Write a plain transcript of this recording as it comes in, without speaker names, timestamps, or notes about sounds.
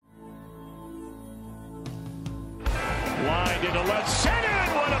lined into left center,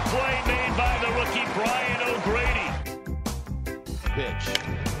 and what a play made by the rookie Brian O'Grady. Pitch.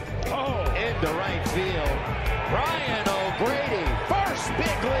 Oh, into right field. Brian O'Grady, first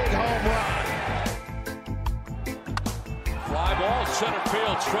big league home run. Fly ball, center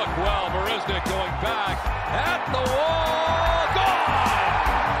field, struck well. Marisnick going back at the wall.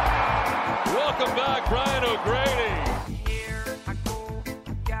 Gone! Welcome back, Brian O'Grady.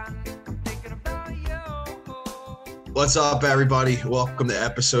 What's up, everybody? Welcome to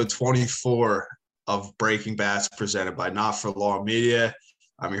episode 24 of Breaking Bats presented by Not For Long Media.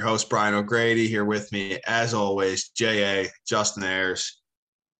 I'm your host, Brian O'Grady. Here with me, as always, J.A., Justin Ayers,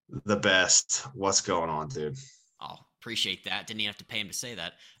 the best. What's going on, dude? Oh, appreciate that. Didn't even have to pay him to say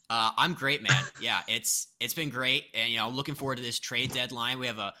that. I'm great, man. Yeah, it's been great. And, looking forward to this trade deadline. We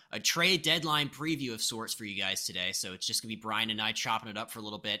have a trade deadline preview of sorts for you guys today. So it's just going to be Brian and I chopping it up for a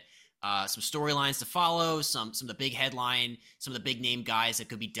little bit. Some storylines to follow, some of the big headline, some of the big name guys that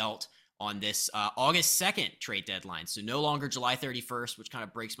could be dealt on this August 2nd trade deadline. So no longer July 31st, which kind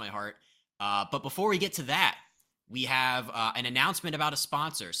of breaks my heart. But before we get to that, we have an announcement about a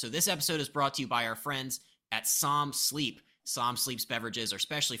sponsor. So this episode is brought to you by our friends at Som Sleep. Som Sleep's beverages are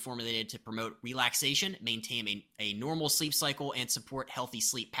specially formulated to promote relaxation, maintain a normal sleep cycle, and support healthy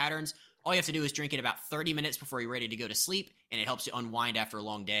sleep patterns. All you have to do is drink it about 30 minutes before you're ready to go to sleep, and it helps you unwind after a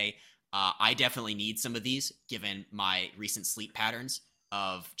long day. I definitely need some of these, given my recent sleep patterns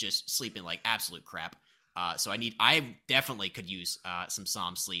of just sleeping like absolute crap. So I definitely could use some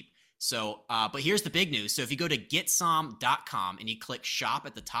Som Sleep. So, but here's the big news. So if you go to getsom.com and you click shop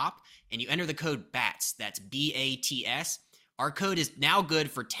at the top and you enter the code BATS, that's BATS, our code is now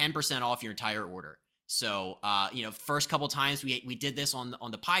good for 10% off your entire order. So, first couple times we did this on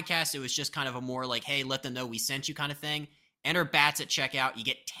the podcast, it was just kind of a more like, hey, let them know we sent you kind of thing. Enter BATS at checkout. You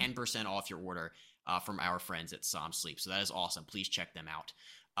get 10% off your order from our friends at Som Sleep. So that is awesome. Please check them out.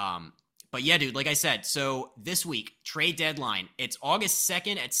 But yeah, dude, like I said, so this week, trade deadline, it's August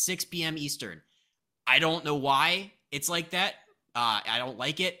 2nd at 6 p.m. Eastern. I don't know why it's like that. I don't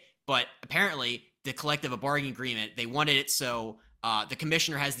like it, but apparently the collective bargaining agreement, they wanted it so the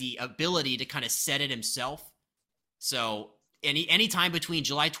commissioner has the ability to kind of set it himself. So any time between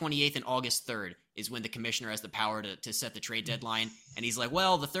July 28th and August 3rd is when the commissioner has the power to set the trade deadline. And he's like,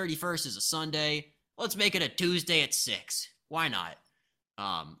 well, the 31st is a Sunday. Let's make it a Tuesday at 6. Why not?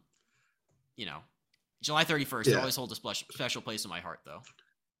 July 31st always holds a special place in my heart, though.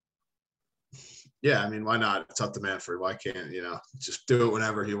 Yeah, I mean, why not? It's up to Manfred. Why can't, just do it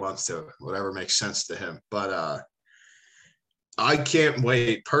whenever he wants to, whatever makes sense to him. But I can't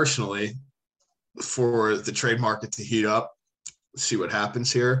wait personally for the trade market to heat up, see what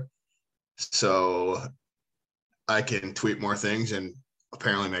happens here. So I can tweet more things and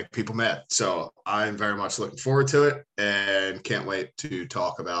apparently make people mad. So I'm very much looking forward to it and can't wait to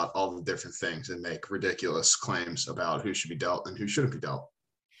talk about all the different things and make ridiculous claims about who should be dealt and who shouldn't be dealt.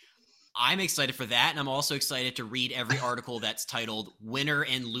 I'm excited for that, and I'm also excited to read every article that's titled winner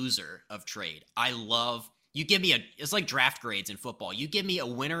and loser of trade. I love – you give me it's like draft grades in football. You give me a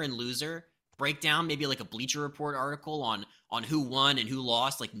winner and loser breakdown, maybe like a Bleacher Report article on who won and who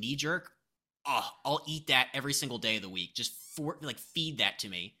lost, like knee-jerk. Oh, I'll eat that every single day of the week. Just feed that to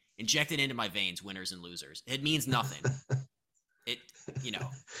me. Inject it into my veins, winners and losers. It means nothing.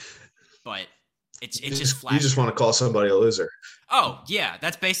 But it's just flash. You just want to call somebody a loser. Oh, yeah.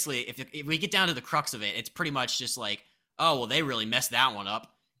 That's basically, if we get down to the crux of it, it's pretty much just like, oh, well, they really messed that one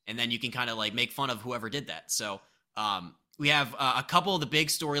up. And then you can kind of like make fun of whoever did that. So we have a couple of the big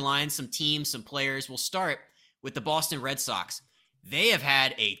storylines, some teams, some players. We'll start with the Boston Red Sox. They have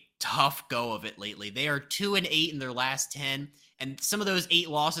had a tough go of it lately. They are 2-8 in their last 10. And some of those 8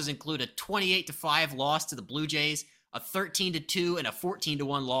 losses include a 28-5 loss to the Blue Jays, a 13-2 and a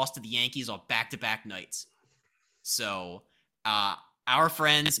 14-1 loss to the Yankees on back-to-back nights. So our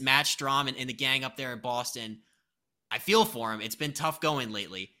friends, Matt Strom and the gang up there in Boston, I feel for them. It's been tough going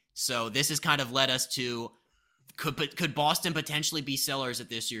lately. So this has kind of led us to, could Boston potentially be sellers at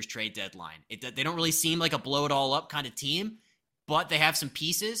this year's trade deadline? They don't really seem like a blow it all up kind of team, but they have some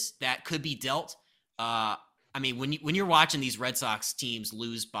pieces that could be dealt. When you're watching these Red Sox teams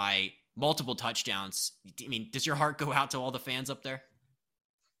lose by multiple touchdowns, does your heart go out to all the fans up there?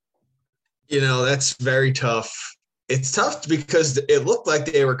 That's very tough. It's tough because it looked like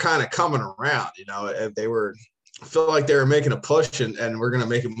they were kind of coming around. I feel like they were making a push and we're going to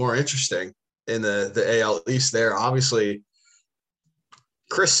make it more interesting in the AL East there. Obviously,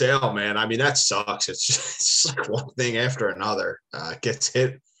 Chris Sale, man, that sucks. It's just like one thing after another. Gets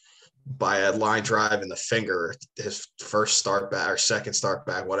hit by a line drive in the finger, his first start back or second start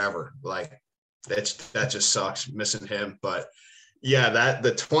back, whatever. Like, that just sucks missing him. But yeah,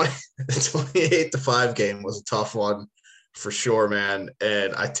 the 28-5 game was a tough one for sure, man.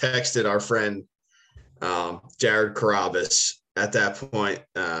 And I texted our friend Jared Carabas at that point,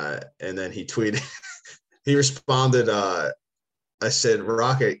 and then he tweeted, he responded, I said,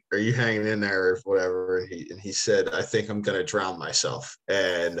 Rocket, are you hanging in there or whatever? And he said, I think I'm going to drown myself.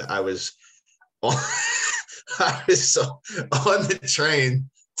 And I was on, I was on the train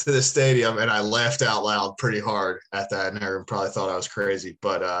to the stadium, and I laughed out loud pretty hard at that. And everyone probably thought I was crazy.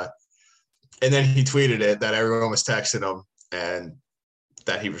 But and then he tweeted it that everyone was texting him and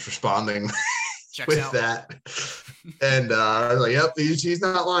that he was responding with out. that. And I was like, yep, he's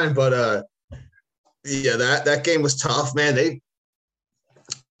not lying. But yeah, that game was tough, man.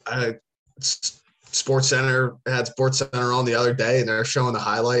 Sports Center had Sports Center on the other day, and they're showing the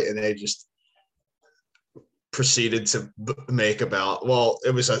highlight, and they just proceeded to make it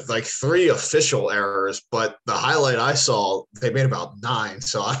was like 3 official errors, but the highlight I saw, they made about 9.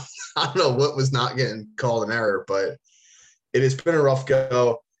 So I don't know what was not getting called an error, but it has been a rough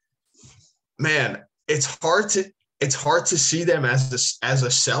go. Man, it's hard to see them as a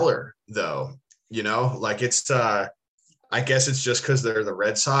seller, though. You know, like it's I guess it's just because they're the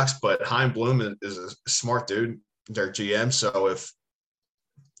Red Sox, but Chaim Bloom is a smart dude, their GM. So if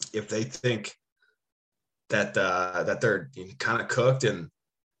they think that they're kind of cooked and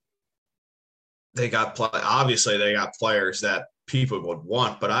they got obviously they got players that people would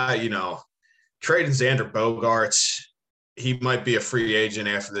want, but trading Xander Bogaerts, he might be a free agent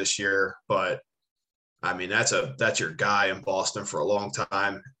after this year, but I mean that's your guy in Boston for a long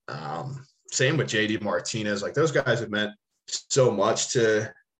time. Same with JD Martinez. Like those guys have meant so much to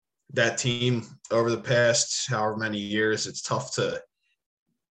that team over the past however many years. It's tough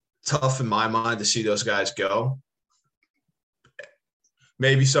in my mind to see those guys go.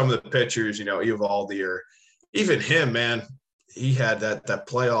 Maybe some of the pitchers, Eovaldi or even him, man, he had that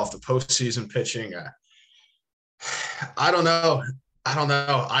playoff, the postseason pitching. I don't know.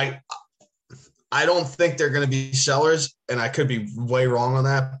 I don't think they're going to be sellers, and I could be way wrong on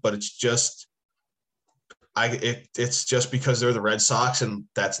that, but it's just it's just because they're the Red Sox, and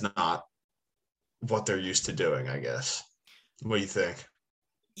that's not what they're used to doing, I guess. What do you think?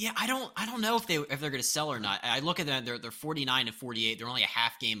 Yeah, I don't know if they're going to sell or not. I look at them; they're 49-48. They're only a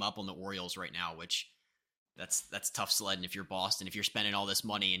half game up on the Orioles right now, which that's tough sledding if you're Boston. If you're spending all this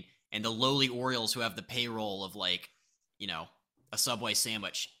money and the lowly Orioles who have the payroll of a Subway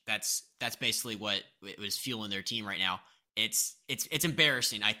sandwich, that's basically what is fueling their team right now. It's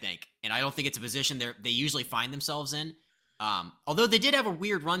embarrassing, I think, and I don't think it's a position they usually find themselves in. Although they did have a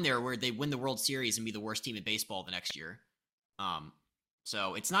weird run there where they win the World Series and be the worst team in baseball the next year.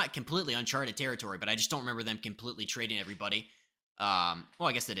 So it's not completely uncharted territory, but I just don't remember them completely trading everybody. Well,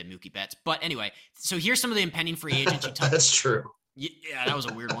 I guess they did Mookie Betts, but anyway. So here's some of the impending free agents. That's true. Yeah, that was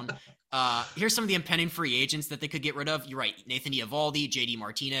a weird one. Here's some of the impending free agents that they could get rid of. You're right. Nathan Eovaldi, JD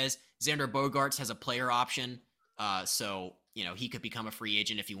Martinez, Xander Bogaerts has a player option. So, he could become a free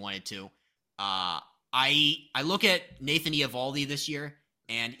agent if he wanted to. I look at Nathan Eovaldi this year,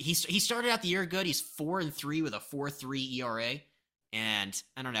 and he started out the year good. He's 4-3 with a 4.3 ERA. And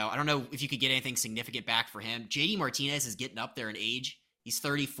I don't know if you could get anything significant back for him. JD Martinez is getting up there in age. He's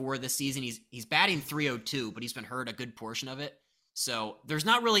 34 this season. He's batting .302, but he's been hurt a good portion of it. So there's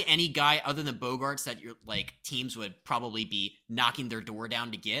not really any guy other than Bogaerts that teams would probably be knocking their door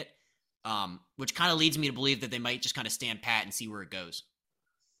down to get, which kind of leads me to believe that they might just kind of stand pat and see where it goes.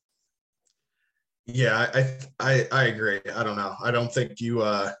 Yeah, I agree. I don't know. I don't think you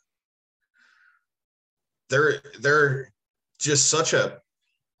they're just such a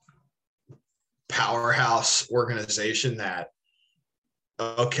powerhouse organization that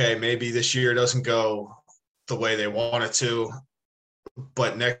okay, maybe this year doesn't go the way they want it to,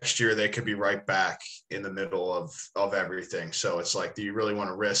 but next year they could be right back in the middle of everything. So it's like, do you really want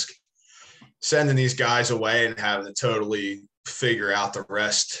to risk sending these guys away and having to totally figure out the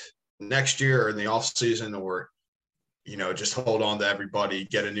rest next year or in the offseason, or, just hold on to everybody,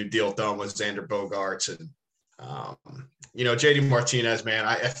 get a new deal done with Xander Bogaerts and, JD Martinez, man,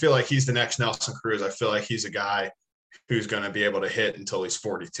 I feel like he's the next Nelson Cruz. I feel like he's a guy who's going to be able to hit until he's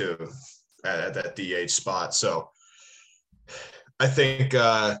 42 at that DH spot. So I think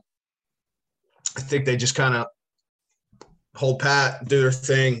they just kind of hold pat, do their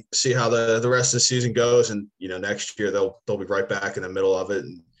thing, see how the rest of the season goes. And, next year they'll be right back in the middle of it.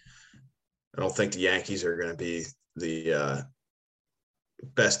 And I don't think the Yankees are going to be the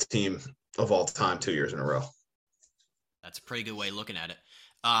best team of all time 2 years in a row. That's a pretty good way of looking at it.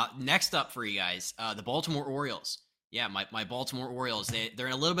 Next up for you guys, the Baltimore Orioles. Yeah, my Baltimore Orioles, they're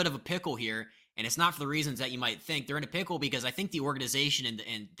in a little bit of a pickle here, And it's not for the reasons that you might think. They're in a pickle because I think the organization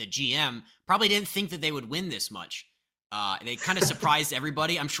and the GM probably didn't think that they would win this much. They kind of surprised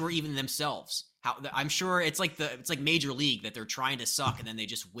everybody. I'm sure even themselves. I'm sure it's like Major League, that they're trying to suck and then they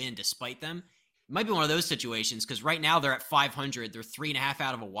just win despite them. It might be one of those situations because right now they're at 500. They're 3.5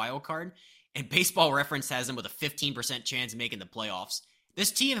 out of a wild card, and Baseball Reference has them with a 15% chance of making the playoffs.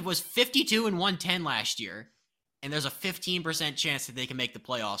 This team was 52-110 last year, and there's a 15% chance that they can make the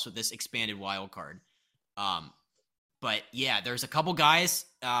playoffs with this expanded wild card. But yeah, there's a couple guys,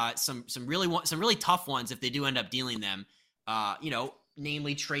 some really tough ones if they do end up dealing them.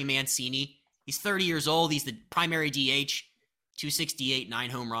 Namely Trey Mancini. He's 30 years old. He's the primary DH, 268, 9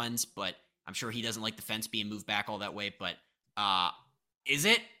 home runs. But I'm sure he doesn't like the fence being moved back all that way. But is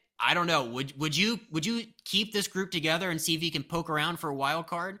it? I don't know. Would you keep this group together and see if you can poke around for a wild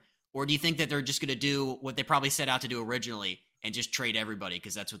card, or do you think that they're just going to do what they probably set out to do originally and just trade everybody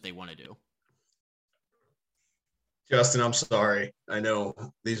because that's what they want to do? Justin, I'm sorry. I know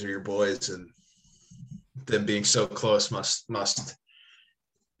these are your boys, and them being so close must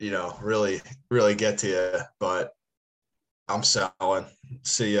really, really get to you. But I'm selling.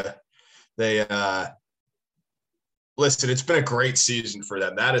 See ya. They listen. It's been a great season for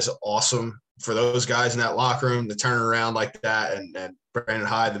them. That is awesome for those guys in that locker room to turn around like that, and Brandon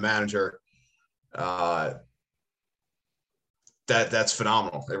Hyde, the manager. That's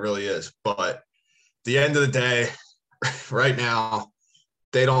phenomenal. It really is. But at the end of the day, right now,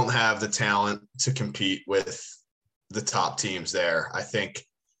 they don't have the talent to compete with the top teams there. I think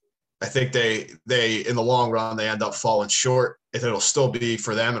they in the long run, they end up falling short. It'll still be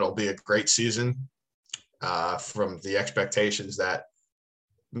for them. It'll be a great season from the expectations that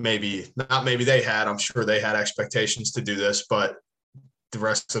maybe they had. I'm sure they had expectations to do this, but the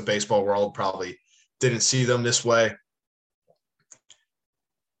rest of the baseball world probably didn't see them this way.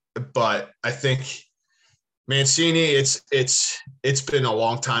 But I think Mancini, it's been a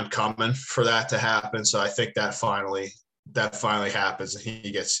long time coming for that to happen. So I think that finally happens, and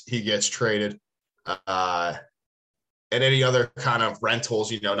he gets traded. And any other kind of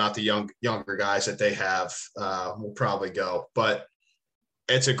rentals, not the younger guys that they have, will probably go. But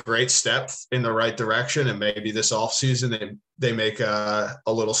it's a great step in the right direction, and maybe this offseason they make a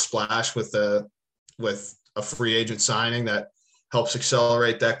little splash with a free agent signing that helps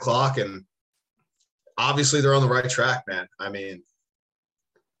accelerate that clock. And obviously they're on the right track, man. I mean,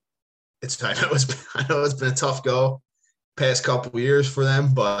 I know it's been a tough go past couple of years for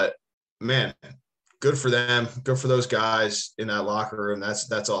them, but man, good for them. Good for those guys in that locker room.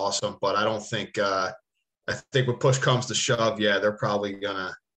 That's awesome. But I don't think I think when push comes to shove, yeah, they're probably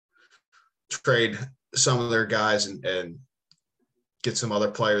gonna trade some of their guys and get some other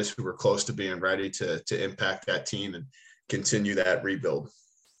players who were close to being ready to impact that team and continue that rebuild.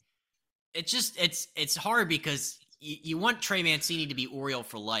 It's hard because you want Trey Mancini to be Oriole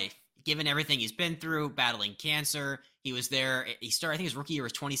for life, given everything he's been through, battling cancer. He was there. He started, I think his rookie year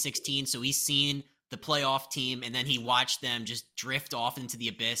was 2016. So he's seen the playoff team, and then he watched them just drift off into the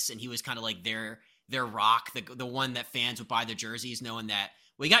abyss. And he was kind of like their rock, the one that fans would buy the jerseys, knowing that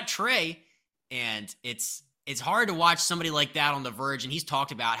we got Trey. And it's hard to watch somebody like that on the verge. And he's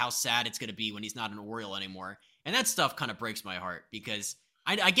talked about how sad it's going to be when he's not an Oriole anymore. And that stuff kind of breaks my heart because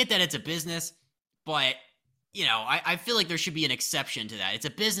I get that it's a business, but I feel like there should be an exception to that. It's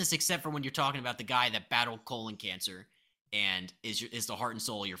a business, except for when you're talking about the guy that battled colon cancer and is the heart and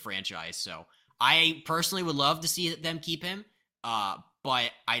soul of your franchise. So I personally would love to see them keep him,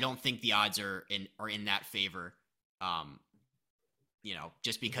 but I don't think the odds are in that favor.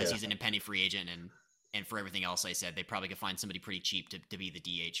 Just because he's an impending free agent, and for everything else I said, they probably could find somebody pretty cheap to be the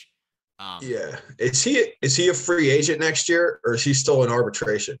DH. Is he a free agent next year, or is he still in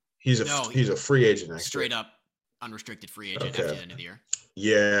arbitration? He's a free agent next year. Straight up unrestricted free agent after the end of the year.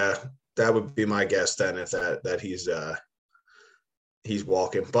 Yeah, that would be my guess then, if that he's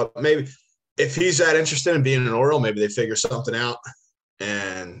walking. But maybe if he's that interested in being an Oriole, maybe they figure something out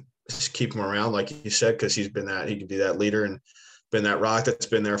and just keep him around, like you said, because he can be that leader and been that rock that's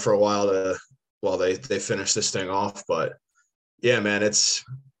been there for a while while they finish this thing off. But yeah, man, it's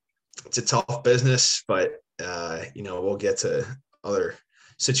a tough business, but we'll get to other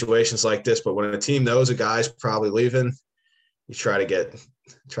situations like this. But when a team knows a guy's probably leaving, you try to get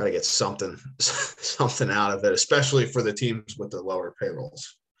something out of it, especially for the teams with the lower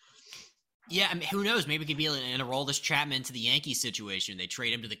payrolls. Yeah, I mean, who knows? Maybe it could be in a Aroldis Chapman to the Yankees situation. They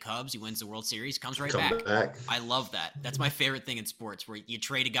trade him to the Cubs. He wins the World Series, comes right back. I love that. That's my favorite thing in sports, where you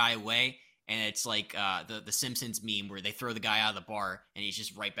trade a guy away, and it's like the Simpsons meme where they throw the guy out of the bar, and he's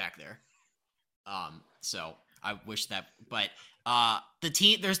just right back there. So I wish that, but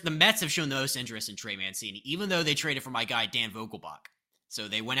the Mets have shown the most interest in Trey Mancini, even though they traded for my guy Dan Vogelbach. So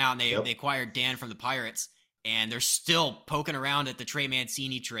they went out and they acquired Dan from the Pirates, and they're still poking around at the Trey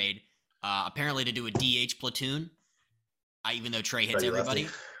Mancini trade, apparently to do a DH platoon, even though Trey hits everybody.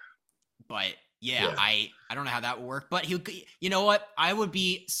 But yeah, I don't know how that would work, but you know what? I would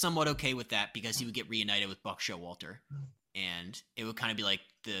be somewhat okay with that because he would get reunited with Buck Showalter, and it would kind of be like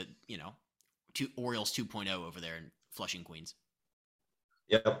the Orioles 2.0 over there in Flushing, Queens.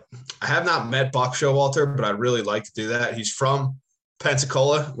 Yep. I have not met Buck Showalter, but I'd really like to do that. He's from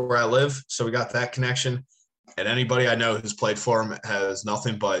Pensacola, where I live, so we got that connection. And anybody I know who's played for him has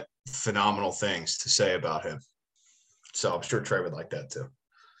nothing but phenomenal things to say about him. So I'm sure Trey would like that too.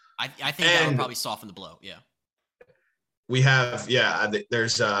 I think that would probably soften the blow. Yeah. We have,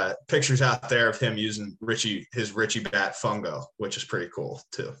 there's pictures out there of him using his Richie bat fungo, which is pretty cool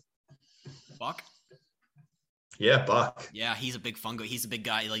too. Buck? Yeah, Buck. Yeah, he's a big fungo. He's a big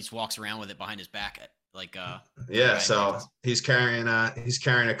guy. He just walks around with it behind his back. So he's carrying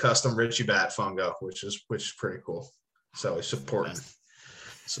a custom Richie bat fungo, which is pretty cool. So he's supporting.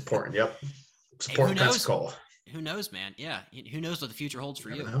 Yep. Supporting Pensacola. Who knows, man? Yeah. Who knows what the future holds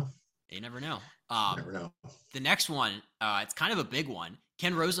for you? You never know. Never know. The next one, it's kind of a big one.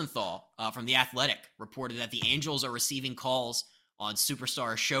 Ken Rosenthal from The Athletic reported that the Angels are receiving calls on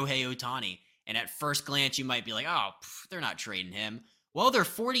superstar Shohei Ohtani. And at first glance, you might be like, they're not trading him. Well, they're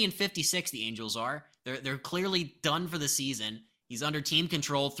 40-56, the Angels are. They're clearly done for the season. He's under team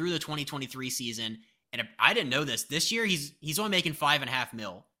control through the 2023 season. And I didn't know this. This year, he's only making $5.5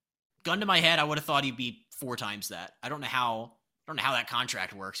 million. Gun to my head, I would have thought he'd be 4 times that. I don't know how that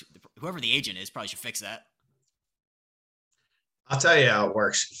contract works. Whoever the agent is probably should fix that. I'll tell you how it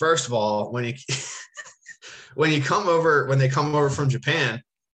works. First of all, when they come over from Japan,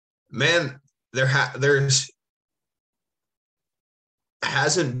 man, there's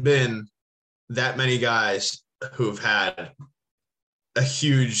hasn't been that many guys who've had a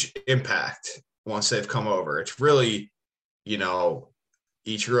huge impact once they've come over. It's really, Ichiro,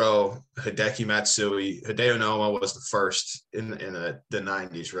 Hideki Matsui, Hideo Nomo was the first in the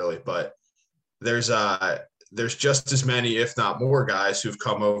 90s, really. But there's just as many, if not more, guys who've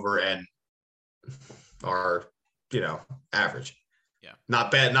come over and are, average. Yeah.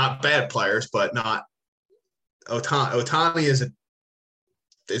 Not bad players, but not Ohtani. Ohtani is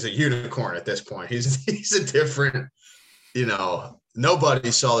a unicorn at this point. He's a different,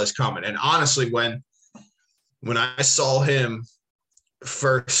 nobody saw this coming. And honestly, when I saw him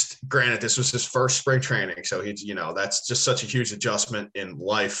first, granted, this was his first spring training, so he's, that's just such a huge adjustment in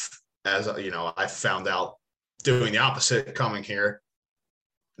life. As I found out doing the opposite coming here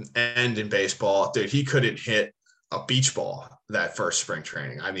and in baseball, dude, he couldn't hit a beach ball that first spring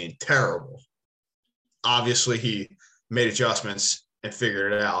training. I mean, terrible. Obviously, he made adjustments and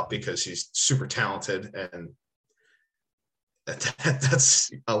figured it out because he's super talented, and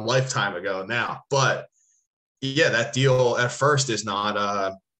that's a lifetime ago now. But yeah, that deal at first is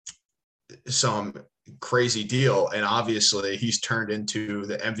not some crazy deal, and obviously he's turned into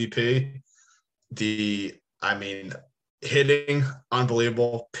the MVP. Hitting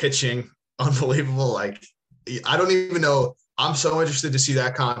unbelievable, pitching unbelievable. Like, I don't even know. I'm so interested to see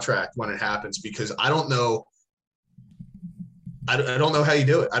that contract when it happens, because I don't know how you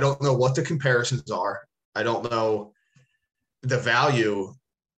do it. I don't know what the comparisons are. I don't know the value.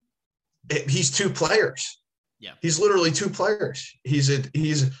 He's 2 players. Yeah. He's literally 2 players. He's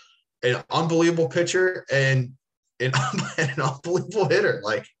an unbelievable pitcher and an unbelievable hitter.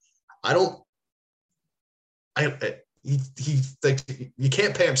 Like, you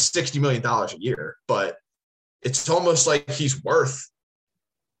can't pay him $60 million a year, but it's almost like he's worth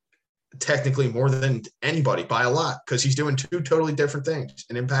technically more than anybody by a lot, because he's doing 2 totally different things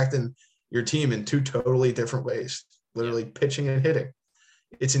and impacting your team in 2 totally different ways, literally pitching and hitting.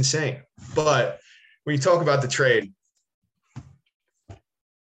 It's insane. But when you talk about the trade,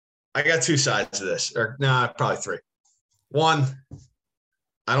 I got 2 sides to this, probably 3. One,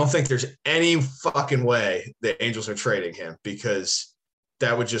 I don't think there's any fucking way the Angels are trading him, because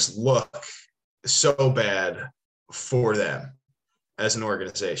that would just look so bad for them as an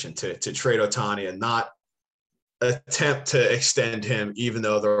organization to trade Ohtani and not attempt to extend him, even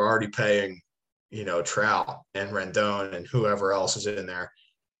though they're already paying, Trout and Rendon and whoever else is in there.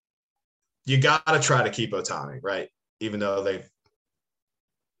 You got to try to keep Ohtani, right? Even though they,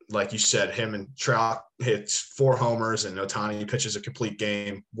 like you said, him and Trout hits 4 homers and Ohtani pitches a complete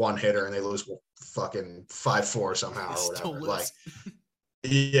game, 1 hitter, and they lose fucking 5-4 somehow or whatever. Like,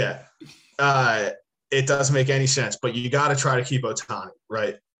 yeah. It doesn't make any sense, but you got to try to keep Ohtani,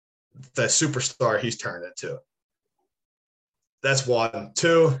 right? The superstar he's turned into. That's one.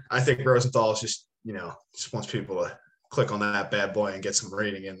 Two, I think Rosenthal is just wants people to click on that bad boy and get some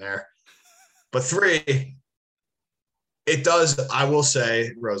rating in there. But three, it does, I will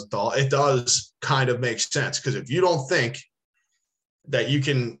say, Rosenthal, it does kind of make sense, because if you don't think that you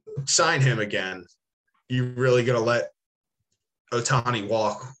can sign him again, you're really going to let Ohtani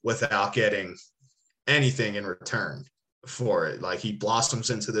walk without getting anything in return for it. Like, he blossoms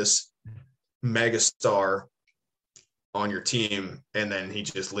into this megastar on your team, and then he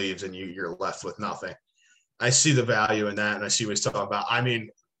just leaves and you're left with nothing. I see the value in that, and I see what he's talking about. I mean,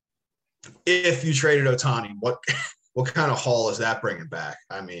 if you traded Ohtani, what kind of haul is that bringing back?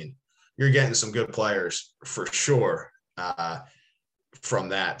 I mean, you're getting some good players for sure from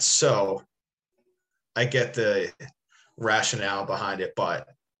that. So I get the rationale behind it, but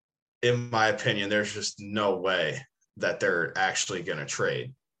in my opinion, there's just no way that they're actually going to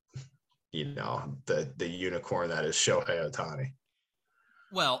trade, the unicorn that is Shohei Ohtani.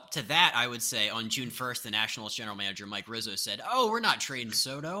 Well, to that, I would say on June 1st, the Nationals general manager, Mike Rizzo, said, we're not trading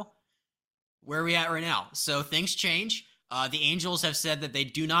Soto. Where are we at right now? So things change. The Angels have said that they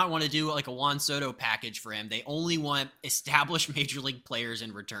do not want to do like a Juan Soto package for him. They only want established major league players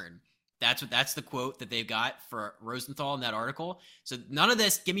in return. That's the quote that they've got for Rosenthal in that article. So none of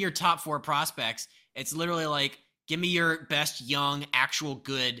this, give me your top 4 prospects. It's literally like, give me your best young, actual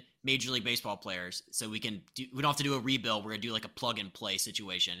good Major League Baseball players. So we don't have to do a rebuild. We're going to do like a plug and play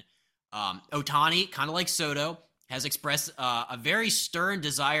situation. Ohtani, kind of like Soto, has expressed a very stern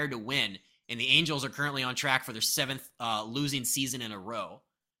desire to win. And the Angels are currently on track for their 7th losing season in a row.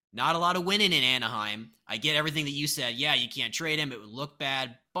 Not a lot of winning in Anaheim. I get everything that you said. Yeah, you can't trade him. It would look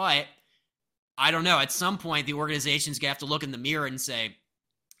bad. But I don't know. At some point, the organization's going to have to look in the mirror and say,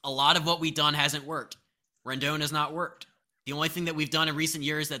 a lot of what we've done hasn't worked. Rendon has not worked. The only thing that we've done in recent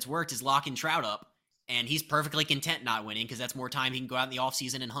years that's worked is locking Trout up. And he's perfectly content not winning because that's more time he can go out in the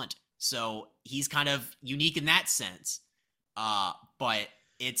offseason and hunt. So he's kind of unique in that sense. But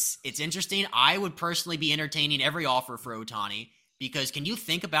it's interesting. I would personally be entertaining every offer for Ohtani, because can you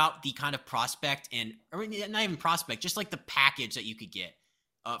think about the kind of prospect or not even prospect, just like the package that you could get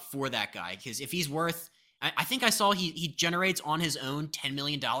for that guy? Because if he's worth, I think I saw he generates on his own $10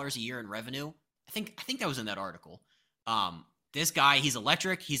 million a year in revenue. I think that was in that article. This guy, he's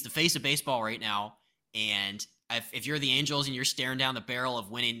electric. He's the face of baseball right now. And if you're the Angels and you're staring down the barrel of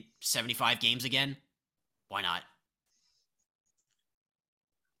winning 75 games again, why not?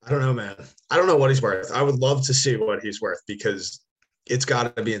 I don't know, man. I don't know what he's worth. I would love to see what he's worth, because it's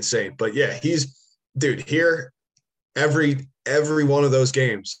got to be insane. But yeah, here, every one of those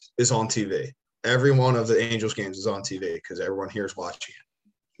games is on TV. Every one of the Angels games is on TV because everyone here is watching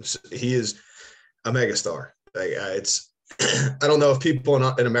it. He is a megastar. I don't know if people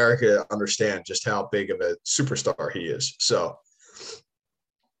in America understand just how big of a superstar he is. So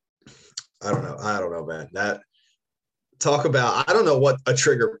I don't know, man. I don't know what a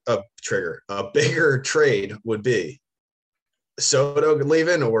bigger trade would be. Soto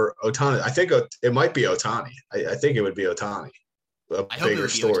leaving or Ohtani? I think it might be Ohtani. I think it would be Ohtani. A bigger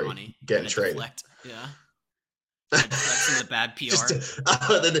story Ohtani getting traded. Deflect. Yeah. Deflecting the bad PR.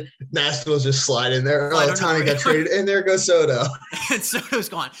 Then the Nationals just slide in there. Ohtani got traded, and there goes Soto. And Soto's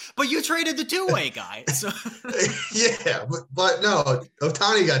gone. But you traded the two-way guy. So yeah, but no,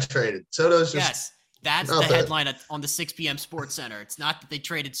 Ohtani got traded. Soto's just... Yes. That's the headline on the 6 p.m. Sports Center. It's not that they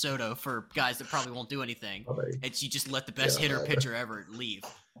traded Soto for guys that probably won't do anything. It's you just let the best pitcher ever leave.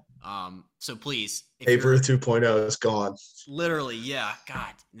 So please. Babe Ruth 2.0 is gone. Literally, yeah.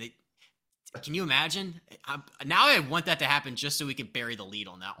 God. Can you imagine? Now I want that to happen just so we can bury the lead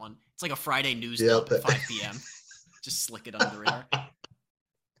on that one. It's like a Friday news dump at 5 p.m. Just slick it under the radar.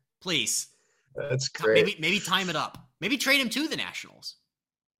 Please. That's great. Maybe time it up. Maybe trade him to the Nationals.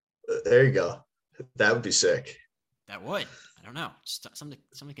 There you go. That would be sick. That would. I don't know. Just something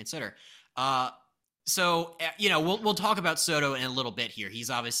to consider. So we'll talk about Soto in a little bit here.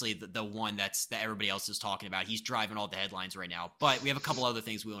 He's obviously the one that everybody else is talking about. He's driving all the headlines right now. But we have a couple other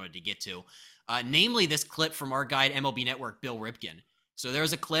things we wanted to get to. Namely, this clip from our guy at MLB Network, Bill Ripken. So there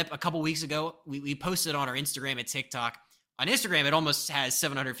was a clip a couple weeks ago. We posted on our Instagram and TikTok. On Instagram, it almost has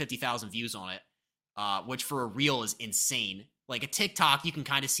 750,000 views on it, which for a reel is insane. Like a TikTok, you can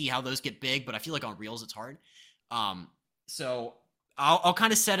kind of see how those get big, but I feel like on Reels, it's hard. So I'll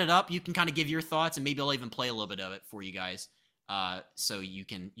kind of set it up. You can kind of give your thoughts, and maybe I'll even play a little bit of it for you guys, so you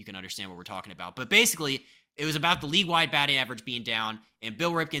can understand what we're talking about. But basically, it was about the league-wide batting average being down, and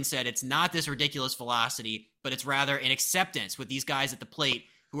Bill Ripken said it's not this ridiculous velocity, but it's rather an acceptance with these guys at the plate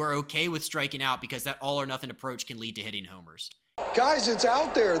who are okay with striking out because that all-or-nothing approach can lead to hitting homers. Guys, it's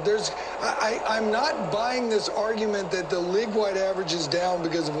out there. I'm not buying this argument that the league-wide average is down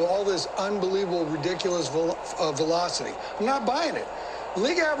because of all this unbelievable, ridiculous velocity. I'm not buying it.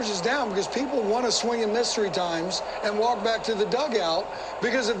 League average is down because people want to swing and miss 3 times and walk back to the dugout,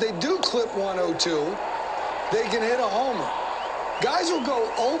 because if they do clip 102, they can hit a homer. Guys will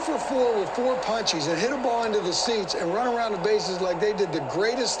go 0 for 4 with 4 punchies and hit a ball into the seats and run around the bases like they did the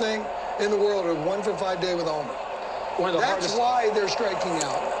greatest thing in the world, a 1 for 5 day with a homer. That's why they're striking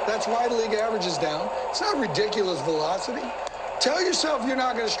out. That's why the league average is down. It's not ridiculous velocity. Tell yourself you're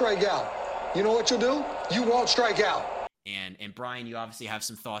not going to strike out. You know what you'll do? You won't strike out. And Brian, you obviously have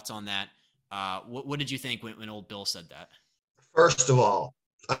some thoughts on that. What did you think when old Bill said that? First of all,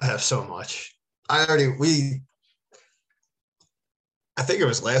 I have so much. I think it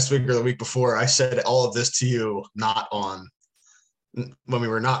was last week or the week before, I said all of this to you when we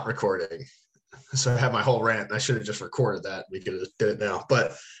were not recording. So I had my whole rant. I should have just recorded that. We could have did it now.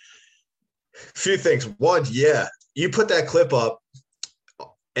 But a few things. One, yeah, you put that clip up,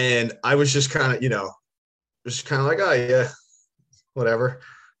 and I was just kind of, like, oh, yeah, whatever.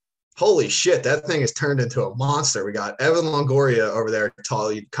 Holy shit, that thing has turned into a monster. We got Evan Longoria over there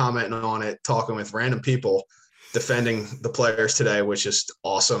commenting on it, talking with random people, defending the players today, which is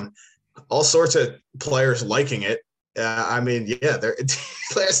awesome. All sorts of players liking it. Last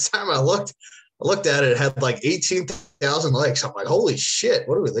time I looked at it, it had like 18,000 likes. I'm like, holy shit,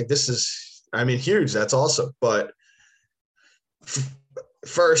 what do we think? This is, huge. That's awesome. But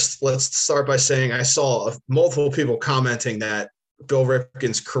first, let's start by saying I saw multiple people commenting that Bill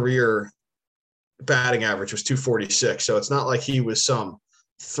Ripken's career batting average was 246. So it's not like he was some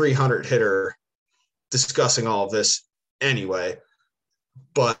 300 hitter discussing all of this anyway.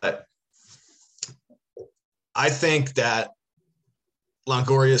 But I think that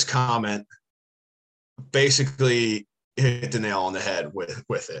Longoria's comment basically hit the nail on the head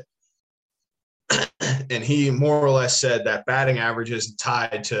with it. And he more or less said that batting average is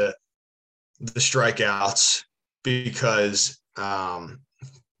tied to the strikeouts because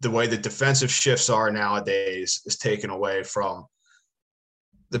the way the defensive shifts are nowadays is taken away from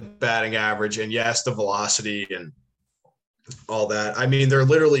the batting average. And yes, the velocity and all that. They're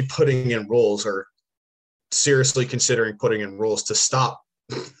literally putting in rules, or seriously considering putting in rules to stop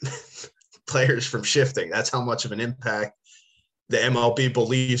players from shifting. That's how much of an impact the MLB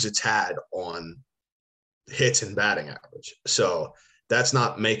believes it's had on hits and batting average. So that's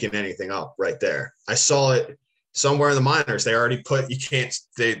not making anything up right there. I saw it somewhere in the minors. They already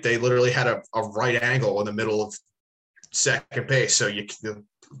they literally had a right angle in the middle of second base. So the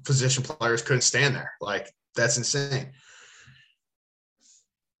position players couldn't stand there. Like, that's insane.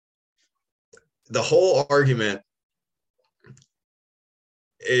 The whole argument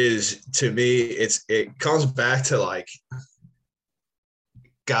is, to me, it comes back to like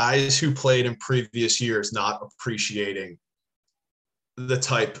guys who played in previous years not appreciating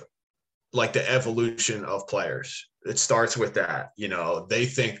the evolution of players. It starts with that. They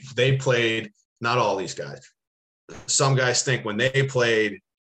think they played, not all these guys. Some guys think when they played,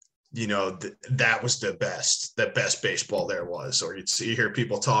 that was the best baseball there was. Or you hear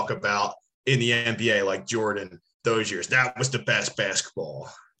people talk about in the NBA, like Jordan, those years, that was the best basketball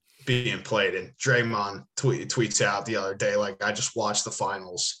being played. And Draymond tweets out the other day, like, I just watched the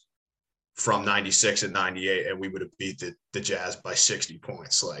finals from 96 and 98, and we would have beat the Jazz by 60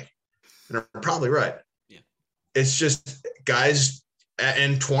 points. Like, and they're probably right. Yeah. It's just guys,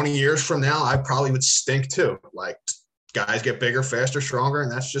 and 20 years from now, I probably would stink too. Like, guys get bigger, faster, stronger,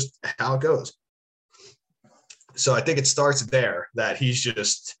 and that's just how it goes. So I think it starts there, that he's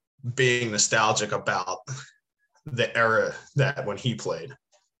just being nostalgic about the era that when he played.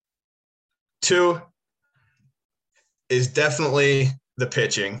 2 is definitely the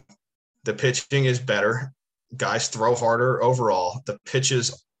pitching. The pitching is better. Guys throw harder overall. The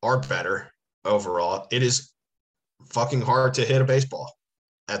pitches are better overall. It is fucking hard to hit a baseball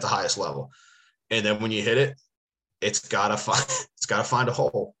at the highest level. And then when you hit it, it's gotta find a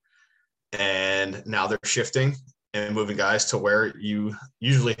hole. And now they're shifting and moving guys to where you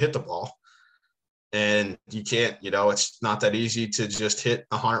usually hit the ball. And you can't, it's not that easy to just hit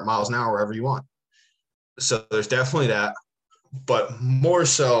 100 miles an hour wherever you want. So there's definitely that. But more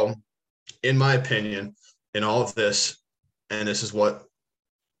so, in my opinion, in all of this, and this is what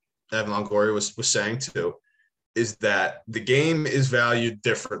Evan Longoria was saying too, is that the game is valued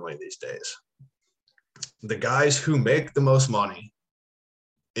differently these days. The guys who make the most money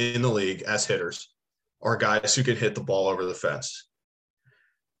in the league as hitters are guys who can hit the ball over the fence.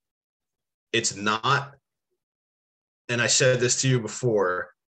 It's not, and I said this to you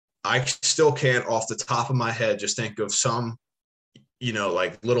before, I still can't off the top of my head just think of some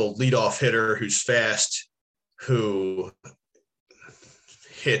like little leadoff hitter who's fast, who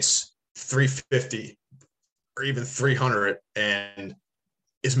hits 350 or even 300 and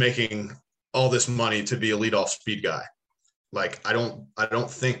is making all this money to be a leadoff speed guy. Like, I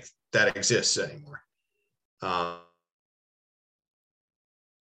don't think that exists anymore.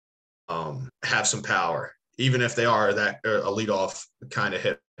 Have some power, even if they are that a leadoff kind of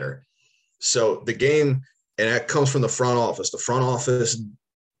hitter. So the game, and that comes from the front office. The front office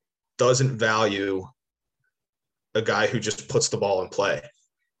doesn't value a guy who just puts the ball in play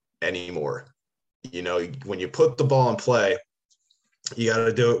anymore. When you put the ball in play, you got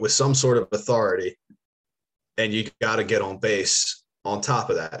to do it with some sort of authority, and you got to get on base on top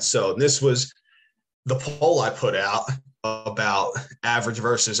of that. So this was the poll I put out about average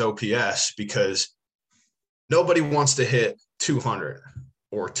versus OPS, because nobody wants to hit 200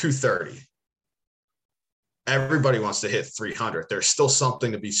 or 230. Everybody wants to hit 300. There's still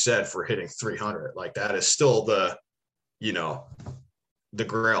something to be said for hitting 300. Like, that is still the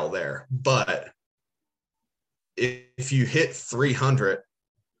grail there. But if you hit 300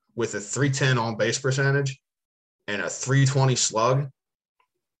 with a 310 on base percentage and a 320 slug,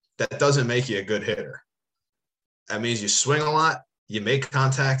 that doesn't make you a good hitter. That means you swing a lot, you make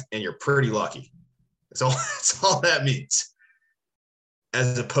contact, and you're pretty lucky. That's all that means.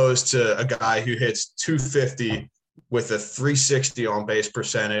 As opposed to a guy who hits 250 with a 360 on base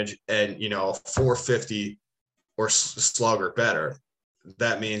percentage and, 450 or slug or better.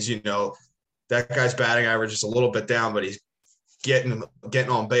 That means, that guy's batting average is a little bit down, but he's getting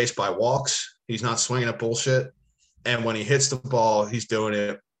on base by walks. He's not swinging at bullshit. And when he hits the ball, he's doing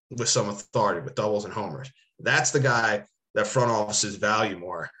it with some authority, with doubles and homers. That's the guy that front offices value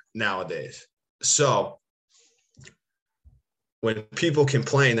more nowadays. So when people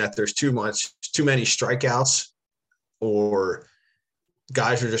complain that there's too many strikeouts, or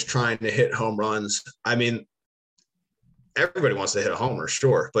guys are just trying to hit home runs, I mean, everybody wants to hit a homer,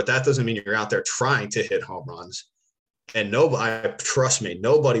 sure, but that doesn't mean you're out there trying to hit home runs. And trust me,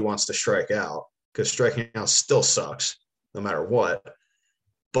 nobody wants to strike out, because striking out still sucks no matter what.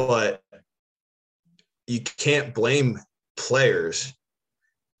 But you can't blame players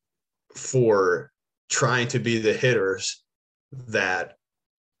for trying to be the hitters that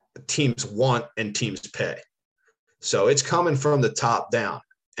teams want and teams pay. So it's coming from the top down,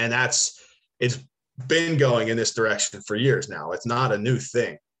 and it's been going in this direction for years now. It's not a new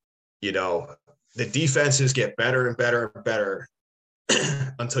thing. The defenses get better and better and better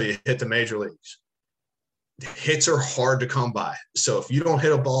until you hit the major leagues. Hits are hard to come by. So if you don't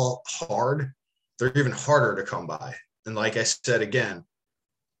hit a ball hard, they're even harder to come by. And like I said, again,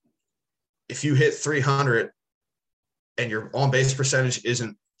 if you hit 300 and your on-base percentage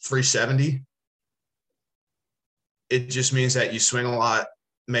isn't 370, it just means that you swing a lot,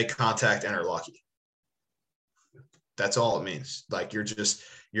 make contact, and are lucky. That's all it means. Like, your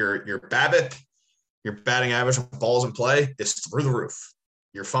BABIP, your batting average on balls in play is through the roof.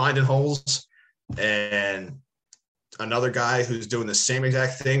 You're finding holes, and another guy who's doing the same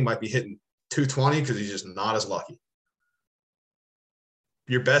exact thing might be hitting 220 because he's just not as lucky.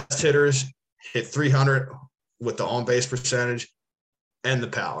 Your best hitters hit 300 with the on-base percentage and the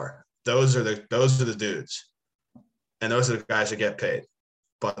power. Those are the dudes, and those are the guys that get paid.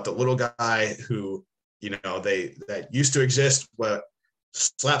 But the little guy who, that used to exist, but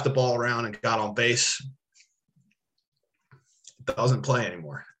slapped the ball around and got on base, doesn't play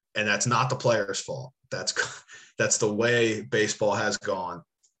anymore. And that's not the player's fault. That's the way baseball has gone.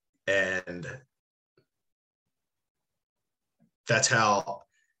 And that's how,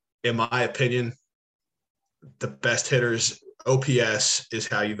 in my opinion, the best hitters, OPS is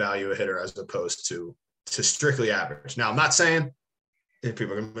how you value a hitter as opposed to strictly average. Now, I'm not saying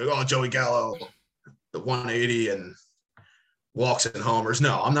people are going to be, oh, Joey Gallo, the 180 and walks and homers.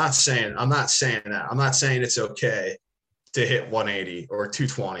 No, I'm not saying that. I'm not saying it's okay to hit 180 or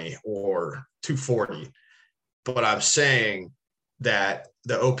 220 or 240. But I'm saying that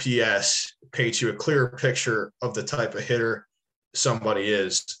the OPS paints you a clearer picture of the type of hitter somebody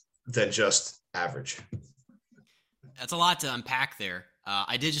is than just average. That's a lot to unpack there.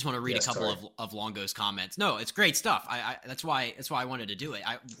 I did just want to read a couple of Longo's comments. No, it's great stuff. That's why I wanted to do it.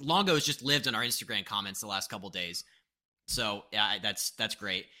 Longo's just lived in our Instagram comments the last couple of days. So yeah, that's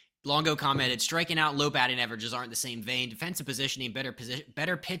great. Longo commented, striking out, low batting averages aren't the same vein. Defensive positioning,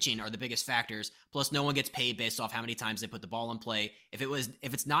 better pitching are the biggest factors. Plus, no one gets paid based off how many times they put the ball in play. If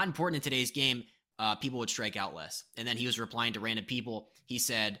it's not important in today's game, people would strike out less. And then he was replying to random people. He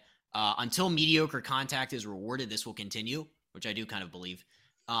said, until mediocre contact is rewarded, this will continue, which I do kind of believe.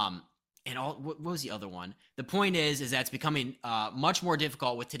 and what was the other one? The point is that it's becoming much more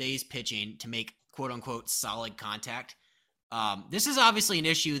difficult with today's pitching to make quote unquote solid contact. This is obviously an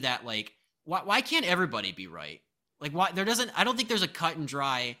issue that like, why can't everybody be right? Like why I don't think there's a cut and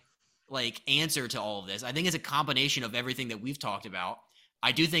dry like answer to all of this. I think it's a combination of everything that we've talked about.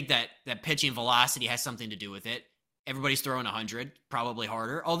 I do think that pitching velocity has something to do with it. Everybody's throwing 100, probably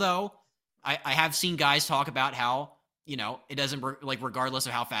harder. Although I have seen guys talk about how, you know, it doesn't like regardless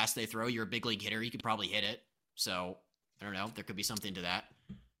of how fast they throw, you're a big league hitter, you could probably hit it. So I don't know, there could be something to that.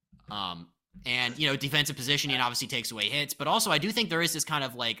 And you know, defensive positioning obviously takes away hits, but also I do think there is this kind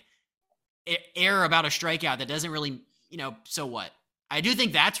of like air about a strikeout that doesn't really, you know, so what? I do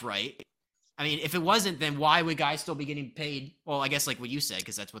think that's right. I mean, if it wasn't, then why would guys still be getting paid? Well, I guess like what you said,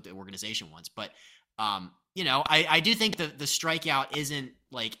 because that's what the organization wants. But, you know, I do think the strikeout isn't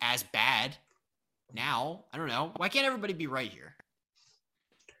like as bad now. I don't know. Why can't everybody be right here?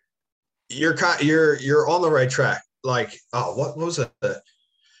 You're on the right track. Like, what was it?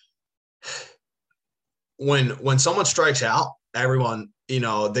 When someone strikes out, everyone, you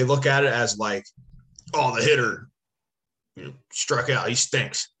know, they look at it as like, oh, the hitter, you know, struck out, he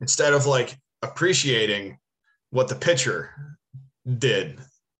stinks. Instead of like appreciating what the pitcher did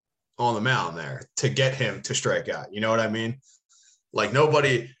on the mound there to get him to strike out. You know what I mean? Like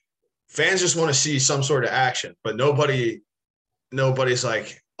fans just want to see some sort of action, but nobody's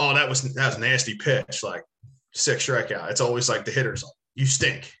like, oh, that was a nasty pitch, like 6 strikeout. It's always like the hitter's like, you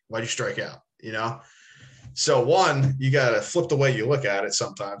stink. Why'd you strike out? You know? So 1, you got to flip the way you look at it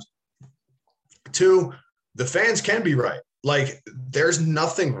sometimes. 2, the fans can be right. Like there's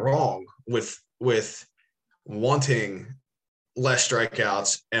nothing wrong with wanting less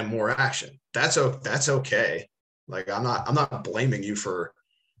strikeouts and more action. That's okay. Like I'm not blaming you for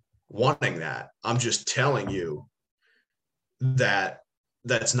wanting that. I'm just telling you that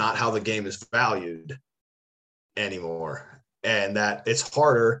that's not how the game is valued anymore, and that it's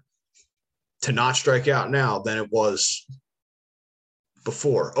harder to not strike out now than it was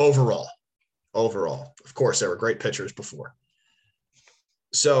before overall. Of course, there were great pitchers before.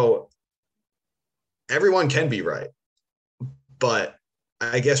 So everyone can be right. But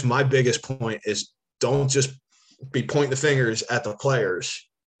I guess my biggest point is don't just be pointing the fingers at the players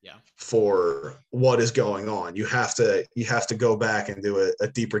for what is going on. You have to go back and do a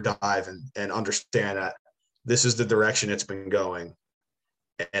deeper dive and understand that this is the direction it's been going,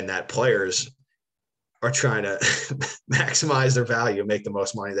 and that players are trying to maximize their value, make the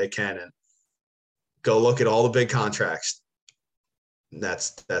most money they can, and go look at all the big contracts.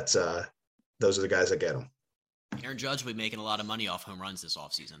 That's those are the guys that get them. Aaron Judge will be making a lot of money off home runs this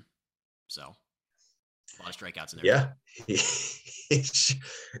offseason. So a lot of strikeouts in there. Yeah.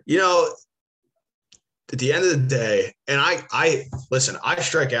 You know, at the end of the day, and I listen, I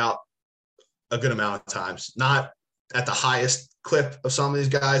strike out a good amount of times, not at the highest clip of some of these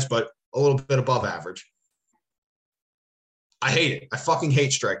guys, but a little bit above average. I hate it. I fucking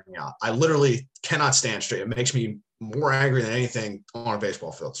hate striking out. I literally cannot stand straight. It makes me more angry than anything on a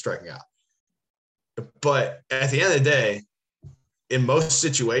baseball field, striking out. But at the end of the day, in most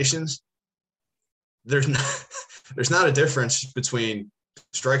situations, there's not a difference between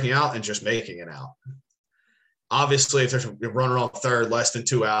striking out and just making it out. Obviously, if there's a runner on third, less than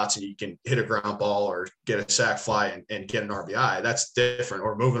 2 outs, and you can hit a ground ball or get a sac fly and get an RBI, that's different.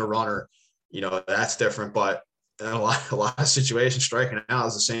 Or moving a runner, you know, that's different. But in a lot of situations, striking out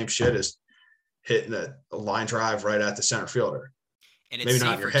is the same shit as hitting a line drive right at the center fielder. And it's maybe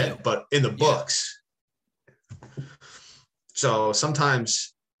not in your head, but in the books. So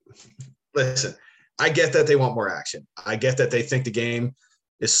sometimes, listen, I get that they want more action. I get that they think the game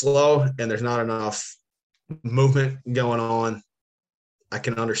is slow and there's not enough movement going on. I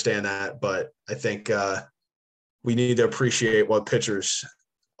can understand that, but I think we need to appreciate what pitchers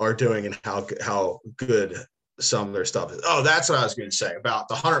are doing and how good some of their stuff is. Oh, that's what I was going to say about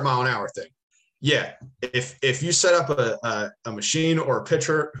the 100-mile-an-hour thing. Yeah, if you set up a machine or a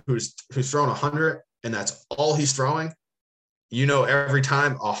pitcher who's throwing 100 and that's all he's throwing, you know, every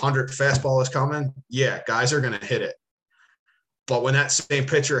time 100 fastball is coming, yeah, guys are going to hit it. But when that same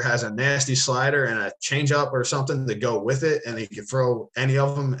pitcher has a nasty slider and a changeup or something to go with it, and he can throw any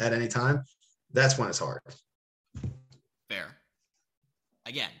of them at any time, that's when it's hard. Fair.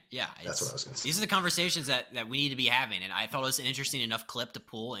 Again, yeah. That's what I was going to say. These are the conversations that we need to be having, and I thought it was an interesting enough clip to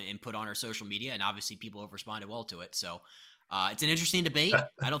pull and put on our social media, and obviously people have responded well to it. So it's an interesting debate.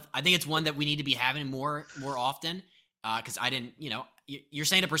 I think it's one that we need to be having more often. Because I didn't, you know, you're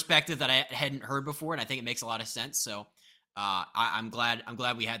saying a perspective that I hadn't heard before, and I think it makes a lot of sense. So I'm glad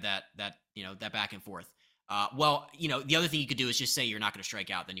we had that you know, that back and forth. Well, the other thing you could do is just say you're not going to strike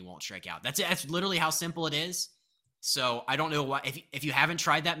out, then you won't strike out. That's it. That's literally how simple it is. So I don't know why. If you haven't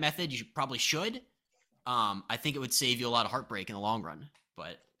tried that method, probably should. I think it would save you a lot of heartbreak in the long run.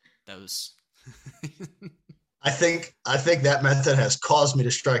 But those. I think that method has caused me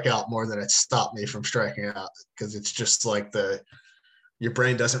to strike out more than it's stopped me from striking out, because it's just like your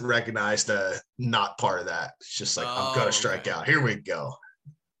brain doesn't recognize the not part of that. It's just like, I'm going to strike out. Here we go,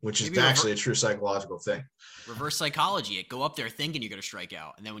 which is actually a true psychological thing. Reverse psychology. Go up there thinking you're going to strike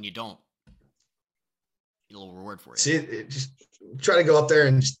out, and then when you don't, a little reward for you. See, just try to go up there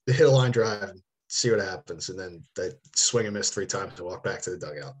and just hit a line drive and see what happens, and then they swing and miss 3 times to walk back to the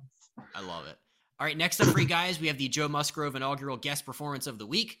dugout. I love it. All right, next up for you guys, we have the Joe Musgrove inaugural guest performance of the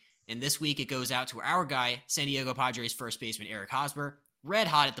week. And this week it goes out to our guy, San Diego Padres first baseman Eric Hosmer. Red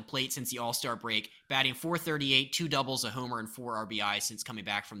hot at the plate since the All-Star break, batting .438, 2 doubles, a homer, and 4 RBIs since coming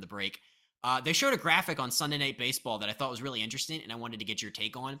back from the break. They showed a graphic on Sunday Night Baseball that I thought was really interesting, and I wanted to get your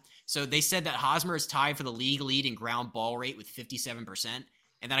take on. So they said that Hosmer is tied for the league lead in ground ball rate with 57%.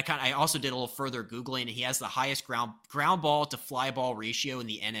 And then I also did a little further Googling, and he has the highest ground ball to fly ball ratio in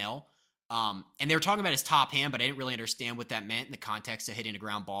the NL. And they were talking about his top hand, but I didn't really understand what that meant in the context of hitting a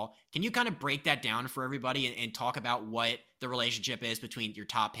ground ball. Can you kind of break that down for everybody and talk about what the relationship is between your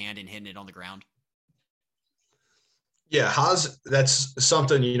top hand and hitting it on the ground? Yeah, that's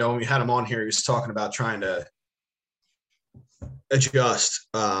something, when we had him on here, he was talking about trying to adjust.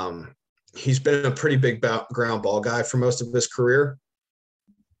 He's been a pretty big ground ball guy for most of his career.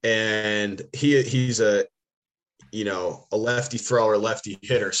 And he's a lefty thrower, lefty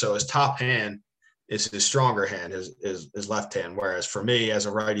hitter. So his top hand is his stronger hand, his left hand. Whereas for me, as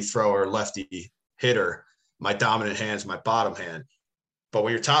a righty thrower, lefty hitter, my dominant hand is my bottom hand. But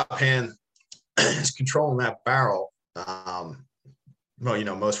when your top hand is controlling that barrel,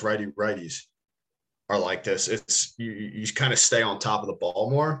 most righties are like this. It's you kind of stay on top of the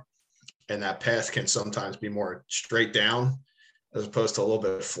ball more, and that path can sometimes be more straight down as opposed to a little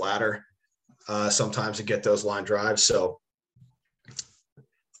bit flatter. Sometimes to get those line drives. So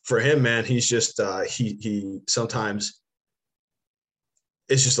for him, man, he's just he sometimes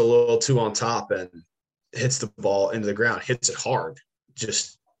it's just a little too on top and hits the ball into the ground, hits it hard,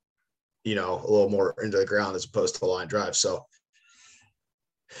 just a little more into the ground as opposed to the line drive. So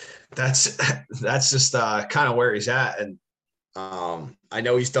that's just kind of where he's at. And I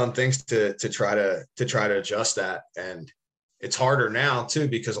know he's done things to try to adjust that, and it's harder now too,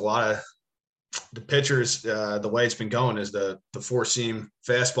 because a lot of the pitchers, the way it's been going is the 4-seam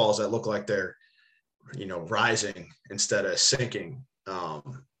fastballs that look like they're, rising instead of sinking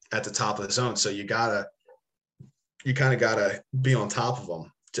at the top of the zone. So you kind of gotta be on top of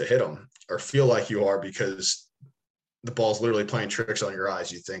them to hit them, or feel like you are, because the ball's literally playing tricks on your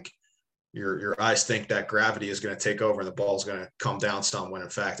eyes. You think your eyes think that gravity is going to take over and the ball's going to come down some, when in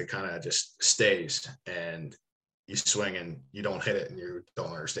fact it kind of just stays, and you swing and you don't hit it and you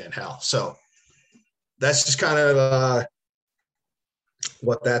don't understand how. So that's just kind of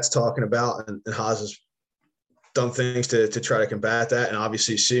what that's talking about. And Haas has done things to try to combat that. And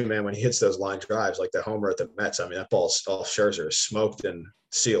obviously, see, man, when he hits those line drives, like that homer at the Mets, I mean, that ball's all Scherzer is smoked, and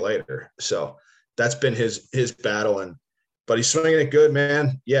see you later. So that's been his battle. But he's swinging it good,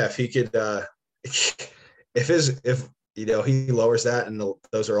 man. Yeah, if he could, if he lowers that and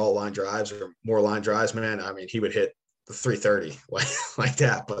those are all line drives or more line drives, man, I mean, he would hit the 330 like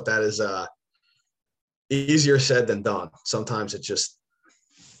that. But that is easier said than done. Sometimes it just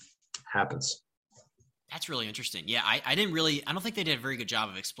happens. That's really interesting. Yeah, I don't think they did a very good job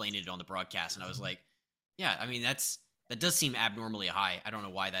of explaining it on the broadcast. And I was like, yeah, I mean, that does seem abnormally high. I don't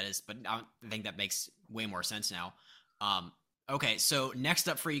know why that is, but I think that makes way more sense now. Okay, so next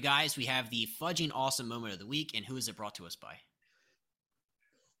up for you guys, we have the Fudging Awesome Moment of the Week. And who is it brought to us by?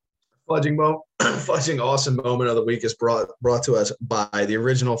 Fudging Awesome Moment of the Week is brought to us by the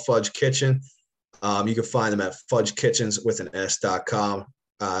Original Fudge Kitchen. You can find them at fudgekitchenswithanas.com,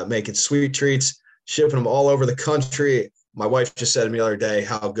 making sweet treats, shipping them all over the country. My wife just said to me the other day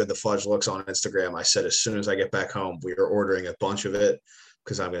how good the fudge looks on Instagram. I said, as soon as I get back home, we are ordering a bunch of it,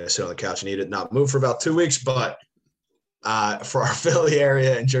 because I'm going to sit on the couch and eat it, not move for about 2 weeks. But for our Philly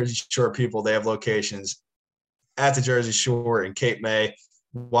area and Jersey Shore people, they have locations at the Jersey Shore, in Cape May,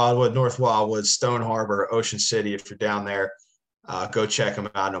 Wildwood, North Wildwood, Stone Harbor, Ocean City. If you're down there, go check them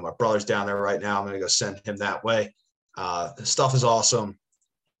out. I know my brother's down there right now. I'm going to go send him that way. The stuff is awesome.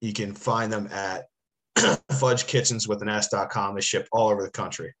 You can find them at fudgekitchenswithanas.com. They ship all over the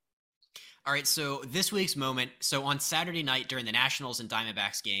country. All right, so this week's moment. So on Saturday night during the Nationals and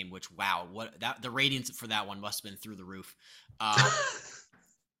Diamondbacks game, which, wow, the ratings for that one must have been through the roof. And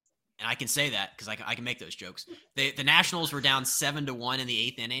I can say that because I can make those jokes. The Nationals were down 7-1 in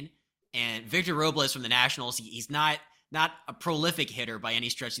the 8th inning, and Victor Robles from the Nationals, he's not a prolific hitter by any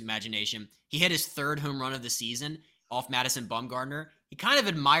stretch of the imagination. He hit his 3rd home run of the season off Madison Bumgarner. He kind of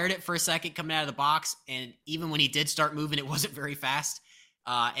admired it for a second coming out of the box, and even when he did start moving, it wasn't very fast.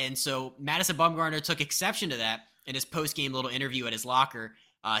 And so Madison Bumgarner took exception to that in his post-game little interview at his locker.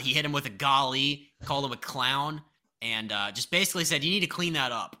 He hit him with a golly, called him a clown, and just basically said, you need to clean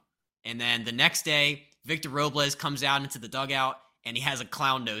that up. And then the next day, Victor Robles comes out into the dugout, and he has a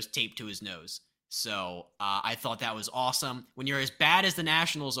clown nose taped to his nose. So I thought that was awesome. When you're as bad as the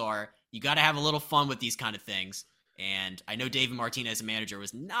Nationals are, you got to have a little fun with these kind of things. And I know David Martinez, the manager,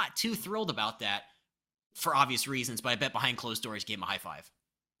 was not too thrilled about that for obvious reasons, but I bet behind closed doors gave him a high five.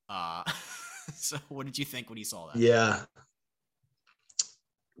 So what did you think when you saw that? Yeah.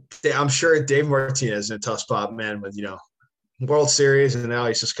 I'm sure Dave Martinez is in a tough spot, man, with, World Series, and now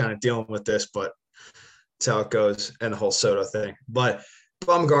he's just kind of dealing with this, but that's how it goes, and the whole Soto thing. But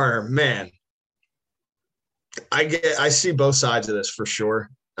Bumgarner, man, I see both sides of this for sure.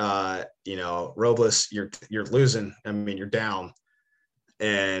 Robles, you're losing. I mean, you're down,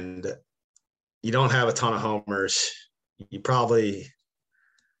 and you don't have a ton of homers. You probably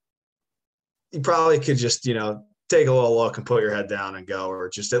could just, take a little look and put your head down and go, or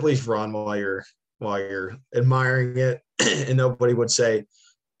just at least run while you're admiring it, and nobody would say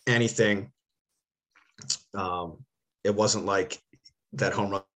anything. It wasn't like that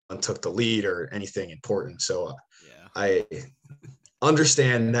home run took the lead or anything important. So I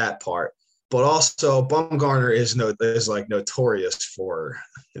understand that part, but also Bumgarner is like notorious for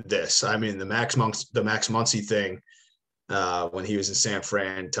this. I mean, the Max Muncy thing, when he was in San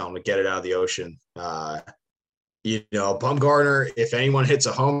Fran, telling him to get it out of the ocean. Bumgarner, if anyone hits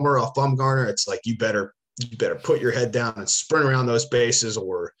a homer off Bumgarner, it's like, you better put your head down and sprint around those bases,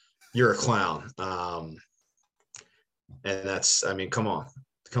 or you're a clown. And that's, I mean, come on,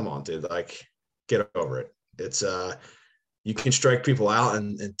 dude, like, get over it. It's, you can strike people out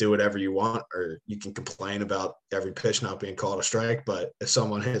and do whatever you want, or you can complain about every pitch not being called a strike. But if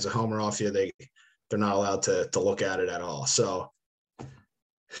someone hits a homer off you, they're not allowed to look at it at all. So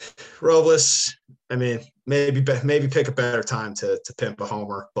Robles, I mean, maybe pick a better time to pimp a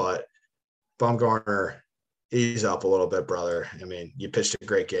homer, but Bumgarner, ease up a little bit, brother. I mean, you pitched a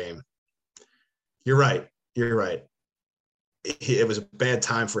great game. You're right. It was a bad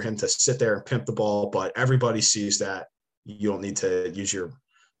time for him to sit there and pimp the ball, but everybody sees that. You don't need to use your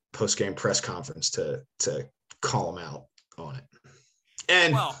post-game press conference to call him out on it.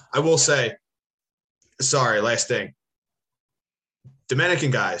 And I will say, sorry, last thing.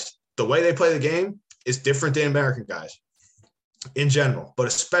 Dominican guys, the way they play the game is different than American guys in general, but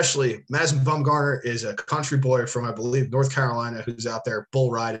especially Madison Bumgarner is a country boy from, I believe, North Carolina, who's out there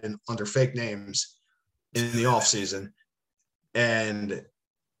bull riding under fake names in the offseason. And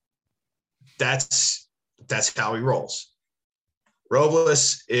that's how he rolls.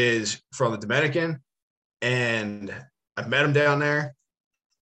 Robles is from the Dominican, and I've met him down there,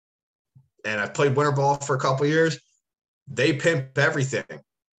 and I've played winter ball for a couple of years. They pimp everything.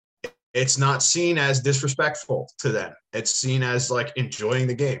 It's not seen as disrespectful to them. It's seen as like enjoying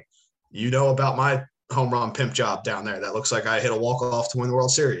the game. You know about my home run pimp job down there. That looks like I hit a walk-off to win the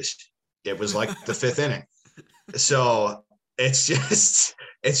World Series. It was like the 5th inning. So it's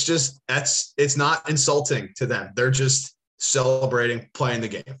not insulting to them. They're just celebrating playing the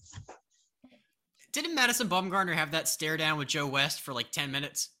game. Didn't Madison Bumgarner have that stare down with Joe West for like 10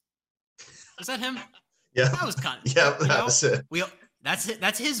 minutes? Was that him? Yeah. That was kind of, that was it.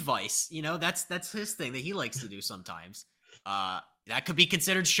 That's his vice. That's his thing that he likes to do sometimes. That could be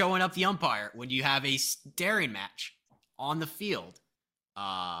considered showing up the umpire when you have a staring match on the field.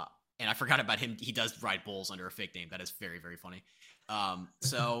 And I forgot about him. He does ride bulls under a fake name. That is very, very funny.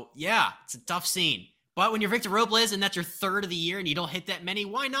 So yeah, it's a tough scene. But when you're Victor Robles and that's your 3rd of the year and you don't hit that many,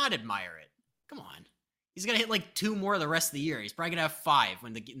 why not admire it? Come on. He's going to hit like 2 more the rest of the year. He's probably going to have 5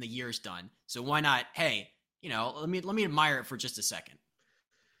 when the year's done. So why not, hey, let me admire it for just a second.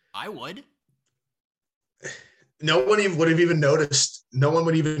 I would. No one would have even noticed. No one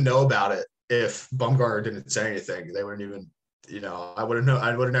would even know about it if Bumgarner didn't say anything. They wouldn't even, I would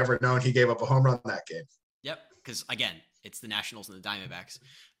have never known he gave up a home run in that game. Yep. Because again, it's the Nationals and the Diamondbacks.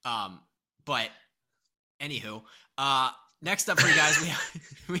 But anywho, next up for you guys,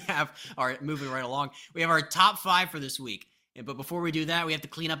 we have our moving right along. We have our top 5 for this week. But before we do that, we have to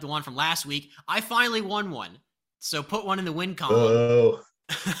clean up the one from last week. I finally won one. So put one in the win column.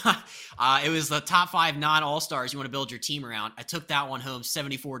 It was the top 5 non-all-stars you want to build your team around. I took that one home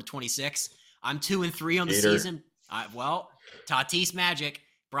 74-26. I'm 2-3 on the season. Tatis magic.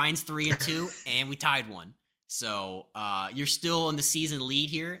 Brian's 3-2, and we tied one. So you're still in the season lead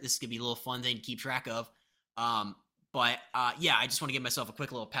here. This is going to be a little fun thing to keep track of. But I just want to give myself a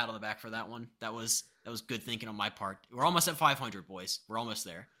quick little pat on the back for that one. That was good thinking on my part. We're almost at 500, boys. We're almost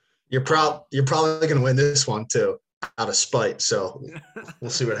there. You're probably going to win this one too, out of spite. So we'll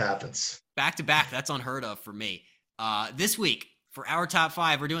see what happens. Back to back, that's unheard of for me. This week, for our top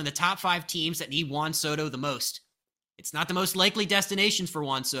 5, we're doing the top 5 teams that need Juan Soto the most. It's not the most likely destinations for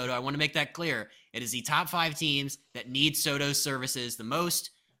Juan Soto. I want to make that clear. It is the top 5 teams that need Soto's services the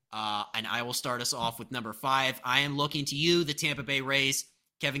most. And I will start us off with number 5. I am looking to you, the Tampa Bay Rays.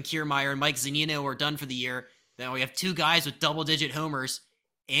 Kevin Kiermaier and Mike Zunino are done for the year. Then we have 2 guys with double-digit homers.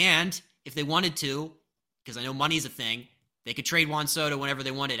 And if they wanted to, because I know money's a thing, they could trade Juan Soto whenever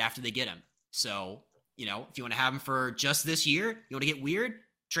they wanted after they get him. So, if you want to have him for just this year, you want to get weird,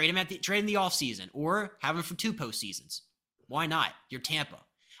 trade him in the offseason, or have him for 2 postseasons. Why not? You're Tampa.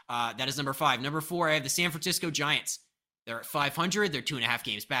 That is number 5. Number 4, I have the San Francisco Giants. They're at 500. They're 2.5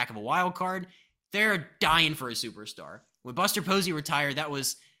 games back of a wild card. They're dying for a superstar. When Buster Posey retired, that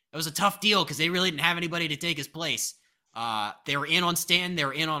was a tough deal because they really didn't have anybody to take his place. They were in on Stanton. They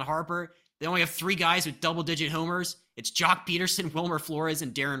were in on Harper. They only have 3 guys with double-digit homers. It's Jock Peterson, Wilmer Flores,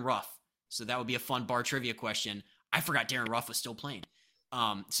 and Darren Ruff. So that would be a fun bar trivia question. I forgot Darren Ruff was still playing.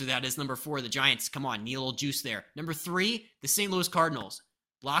 So that is number 4, the Giants. Come on, need a little juice there. Number 3, the St. Louis Cardinals.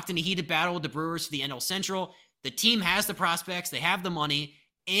 Locked in a heated battle with the Brewers for the NL Central. The team has the prospects. They have the money.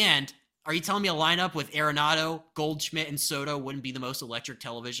 And are you telling me a lineup with Arenado, Goldschmidt, and Soto wouldn't be the most electric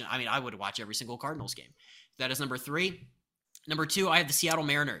television? I mean, I would watch every single Cardinals game. That is number 3. Number 2, I have the Seattle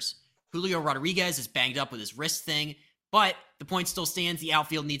Mariners. Julio Rodriguez is banged up with his wrist thing, but the point still stands. The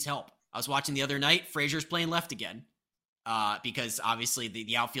outfield needs help. I was watching the other night. Frazier's playing left again because obviously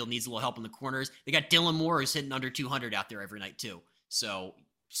the outfield needs a little help in the corners. They got Dylan Moore who's hitting under 200 out there every night too. So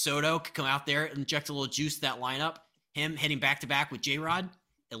Soto could come out there and inject a little juice to that lineup. Him hitting back-to-back with J-Rod,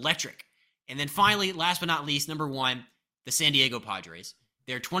 electric. And then finally, last but not least, number 1, the San Diego Padres.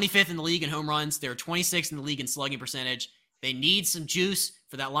 They're 25th in the league in home runs. They're 26th in the league in slugging percentage. They need some juice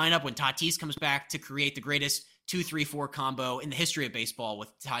for that lineup when Tatis comes back to create the greatest 2-3-4 combo in the history of baseball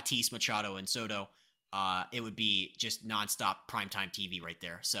with Tatis, Machado, and Soto. It would be just nonstop primetime TV right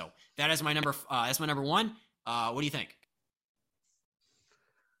there. So that is my number. That's my number 1. What do you think?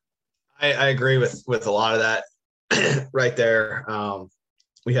 I agree with a lot of that right there.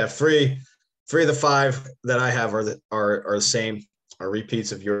 We have three of the 5 that I have are the same, are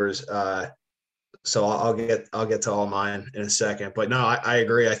repeats of yours. So I'll get to all mine in a second. But no, I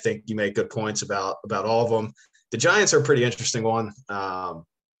agree. I think you make good points about all of them. The Giants are a pretty interesting one.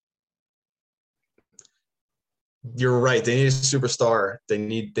 You're right. They need a superstar. They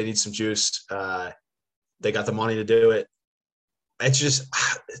need some juice. They got the money to do it. It's just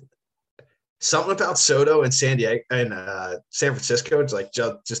something about Soto and San Diego and San Francisco. It's like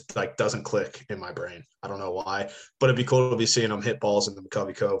just like doesn't click in my brain. I don't know why, but it'd be cool to be seeing them hit balls in the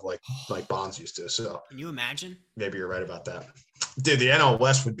McCovey Cove like Bonds used to. So can you imagine? Maybe you're right about that. Dude, the NL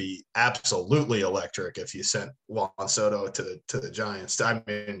West would be absolutely electric if you sent Juan Soto to the Giants. I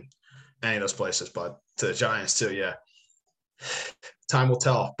mean, any of those places, but to the Giants too. Yeah, time will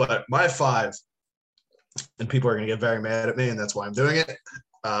tell. But my 5, and people are going to get very mad at me, and that's why I'm doing it.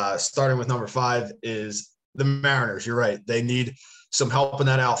 Starting with number 5 is the Mariners. You're right. They need some help in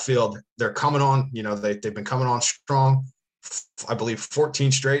that outfield. They're coming on, they've been coming on strong. I believe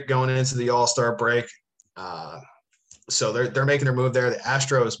 14 straight going into the All-Star break. So they're making their move there. The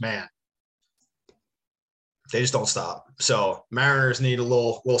Astros, man, they just don't stop. So Mariners need a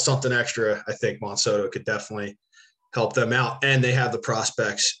little something extra. I think Juan Soto could definitely help them out, and they have the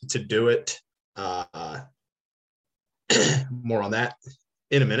prospects to do it. More on that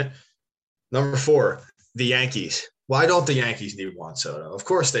in a minute. Number 4, the Yankees. Why don't the Yankees need Juan Soto? Of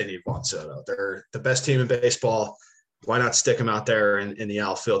course they need Juan Soto. They're the best team in baseball. Why not stick him out there in the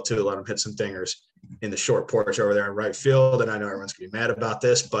outfield too? Let him hit some dingers in the short porch over there in right field. And I know everyone's going to be mad about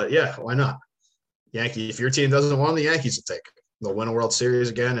this, but yeah, why not? Yankee, if your team doesn't want the Yankees to take it. They'll win a World Series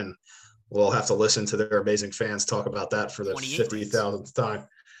again, and we'll have to listen to their amazing fans talk about that for the 50,000th time.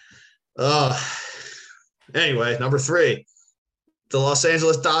 Anyway, number 3. The Los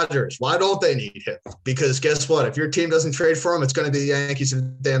Angeles Dodgers. Why don't they need him? Because guess what? If your team doesn't trade for him, it's going to be the Yankees and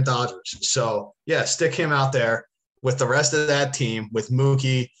the damn Dodgers. So, yeah, stick him out there with the rest of that team, with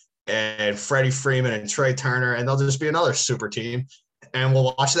Mookie and Freddie Freeman and Trey Turner, and they'll just be another super team. And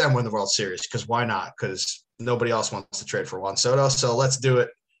we'll watch them win the World Series because why not? Because nobody else wants to trade for Juan Soto. So let's do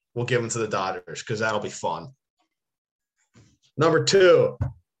it. We'll give him to the Dodgers because that'll be fun. Number 2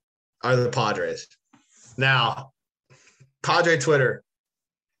 are the Padres. Now, Padre Twitter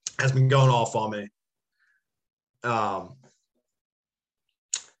has been going off on me. I've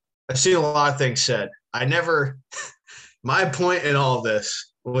seen a lot of things said. My point in all of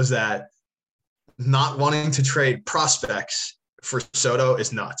this was that not wanting to trade prospects for Soto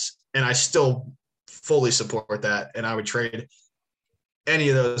is nuts. And I still fully support that. And I would trade any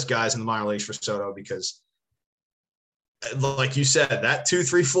of those guys in the minor leagues for Soto because, like you said, that 2,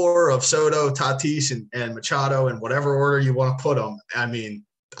 3, 4 of Soto, Tatis, and Machado in whatever order you want to put them. I mean,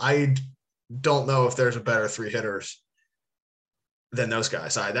 I don't know if there's a better 3 hitters than those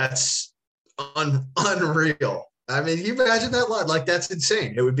guys. That's unreal. I mean, you imagine that line. Like, that's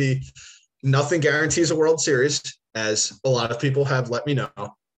insane. It would be nothing guarantees a World Series, as a lot of people have let me know.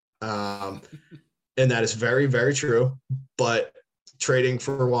 And that is very, very true. But trading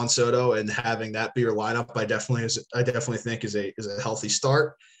for Juan Soto and having that be your lineup, I definitely think is a healthy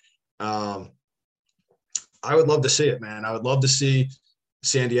start. I would love to see it, man. I would love to see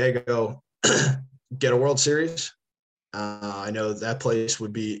San Diego get a World Series. I know that place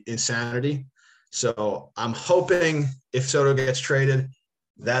would be insanity. So I'm hoping if Soto gets traded,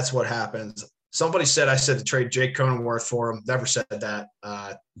 that's what happens. Somebody said I said to trade Jake Cronenworth for him. Never said that.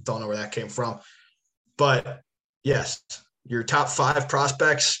 Don't know where that came from. But yes, your top 5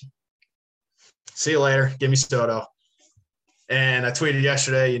 prospects, see you later. Give me Soto. And I tweeted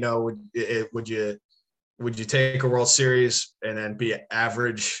yesterday, would you take a World Series and then be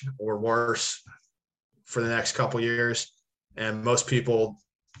average or worse for the next couple years? And most people,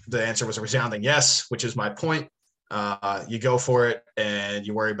 the answer was a resounding yes, which is my point. You go for it and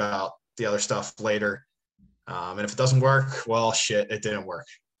you worry about the other stuff later. And if it doesn't work, well, shit, it didn't work.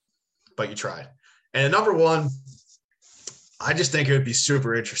 But you tried. And number 1, I just think it would be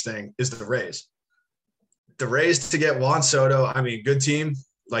super interesting is the Rays. The Rays to get Juan Soto, I mean, good team.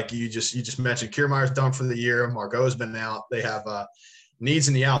 Like you just mentioned, Kiermaier's done for the year. Margot's been out. They have needs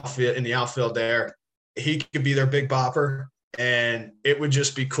in the outfield there. He could be their big bopper. And it would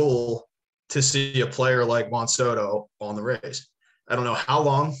just be cool to see a player like Juan Soto on the Rays. I don't know how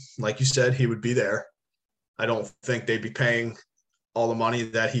long, like you said, he would be there. I don't think they'd be paying all the money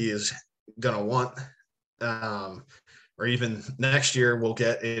that he is going to want. Or even next year we'll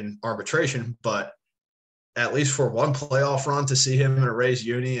get in arbitration, but at least for one playoff run to see him in a Rays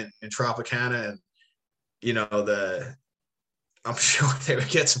uni in Tropicana and, I'm sure they would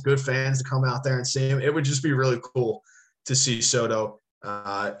get some good fans to come out there and see him. It would just be really cool to see Soto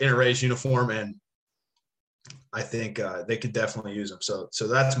in a Rays uniform, and I think they could definitely use him. So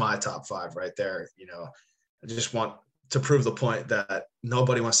that's my top 5 right there. I just want to prove the point that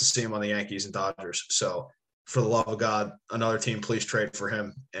nobody wants to see him on the Yankees and Dodgers. So for the love of God, another team, please trade for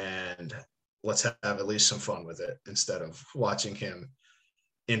him, and let's have at least some fun with it instead of watching him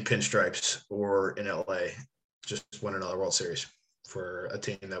in pinstripes or in LA just win another World Series for a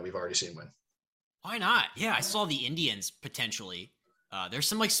team that we've already seen win. Why not? Yeah, I saw the Indians potentially. There's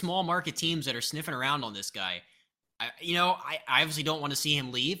some small market teams that are sniffing around on this guy. I obviously don't want to see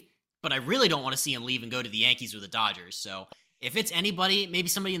him leave, but I really don't want to see him leave and go to the Yankees or the Dodgers. So if it's anybody, maybe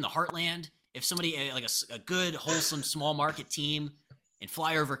somebody in the heartland, if somebody like a good, wholesome, small market team in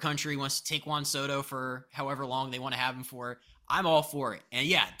flyover country wants to take Juan Soto for however long they want to have him for, I'm all for it. And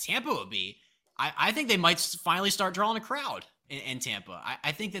yeah, Tampa would be. I think they might finally start drawing a crowd in Tampa.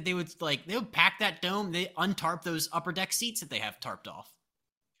 I think that they would pack that dome. They untarp those upper deck seats that they have tarped off.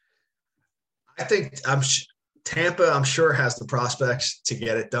 I think Tampa, I'm sure, has the prospects to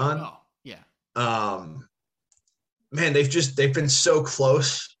get it done. Oh, yeah. Man, they've been so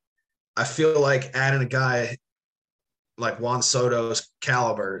close. I feel like adding a guy like Juan Soto's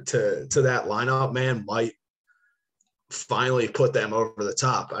caliber to that lineup, man, might finally put them over the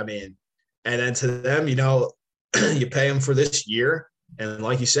top. I mean, and then to them, you pay him for this year. And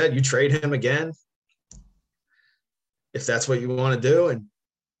like you said, you trade him again if that's what you want to do. And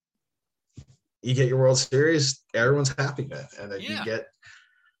you get your World Series, everyone's happy, man. And then you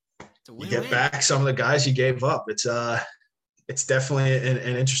get back some of the guys you gave up. It's definitely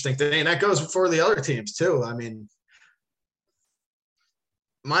an interesting thing. And that goes for the other teams too. I mean,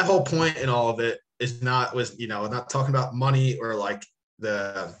 my whole point in all of it is not talking about money or like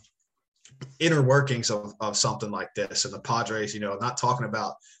the inner workings of something like this. And the Padres, not talking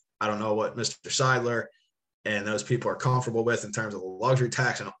about, I don't know what Mr. Seidler and those people are comfortable with in terms of the luxury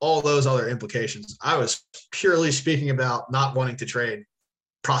tax and all those other implications. I was purely speaking about not wanting to trade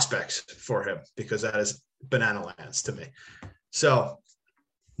prospects for him because that is banana lands to me. So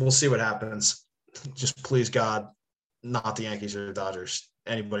we'll see what happens. Just please God, not the Yankees or the Dodgers.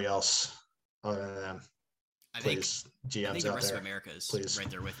 Anybody else other than them. I think the rest of America is right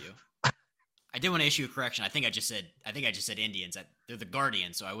there with you. I did want to issue a correction. I think I just said Indians. They're the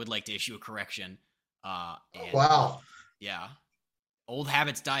Guardians, so I would like to issue a correction. Wow. Yeah. Old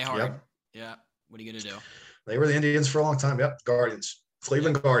habits die hard. Yep. Yeah. What are you gonna do? They were the Indians for a long time. Yep. Guardians.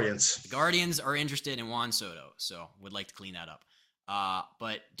 Cleveland Guardians. The Guardians are interested in Juan Soto, so would like to clean that up.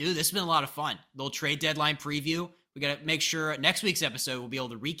 But dude, this has been a lot of fun. Little trade deadline preview. We got to make sure next week's episode we'll be able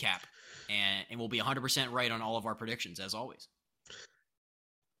to recap and we'll be 100% right on all of our predictions as always.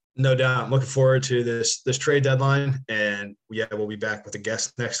 No doubt. I'm looking forward to this trade deadline, and we'll be back with a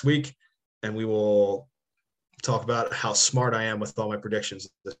guest next week, and we will talk about how smart I am with all my predictions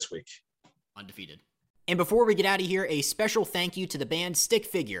this week. Undefeated. And before we get out of here, a special thank you to the band Stick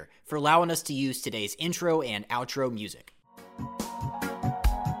Figure for allowing us to use today's intro and outro music.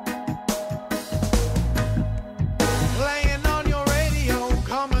 Playing on your radio,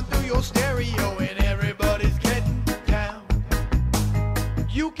 coming through your stereo, and everybody's getting down.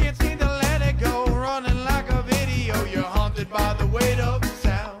 You can't seem to let it go, running like a video. You're haunted by the weight of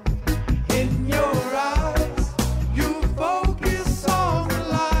sound. In your eyes, you focus on the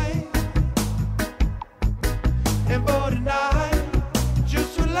light. And for tonight,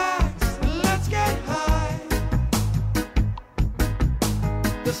 just relax and let's get high.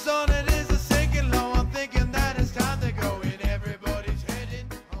 The sun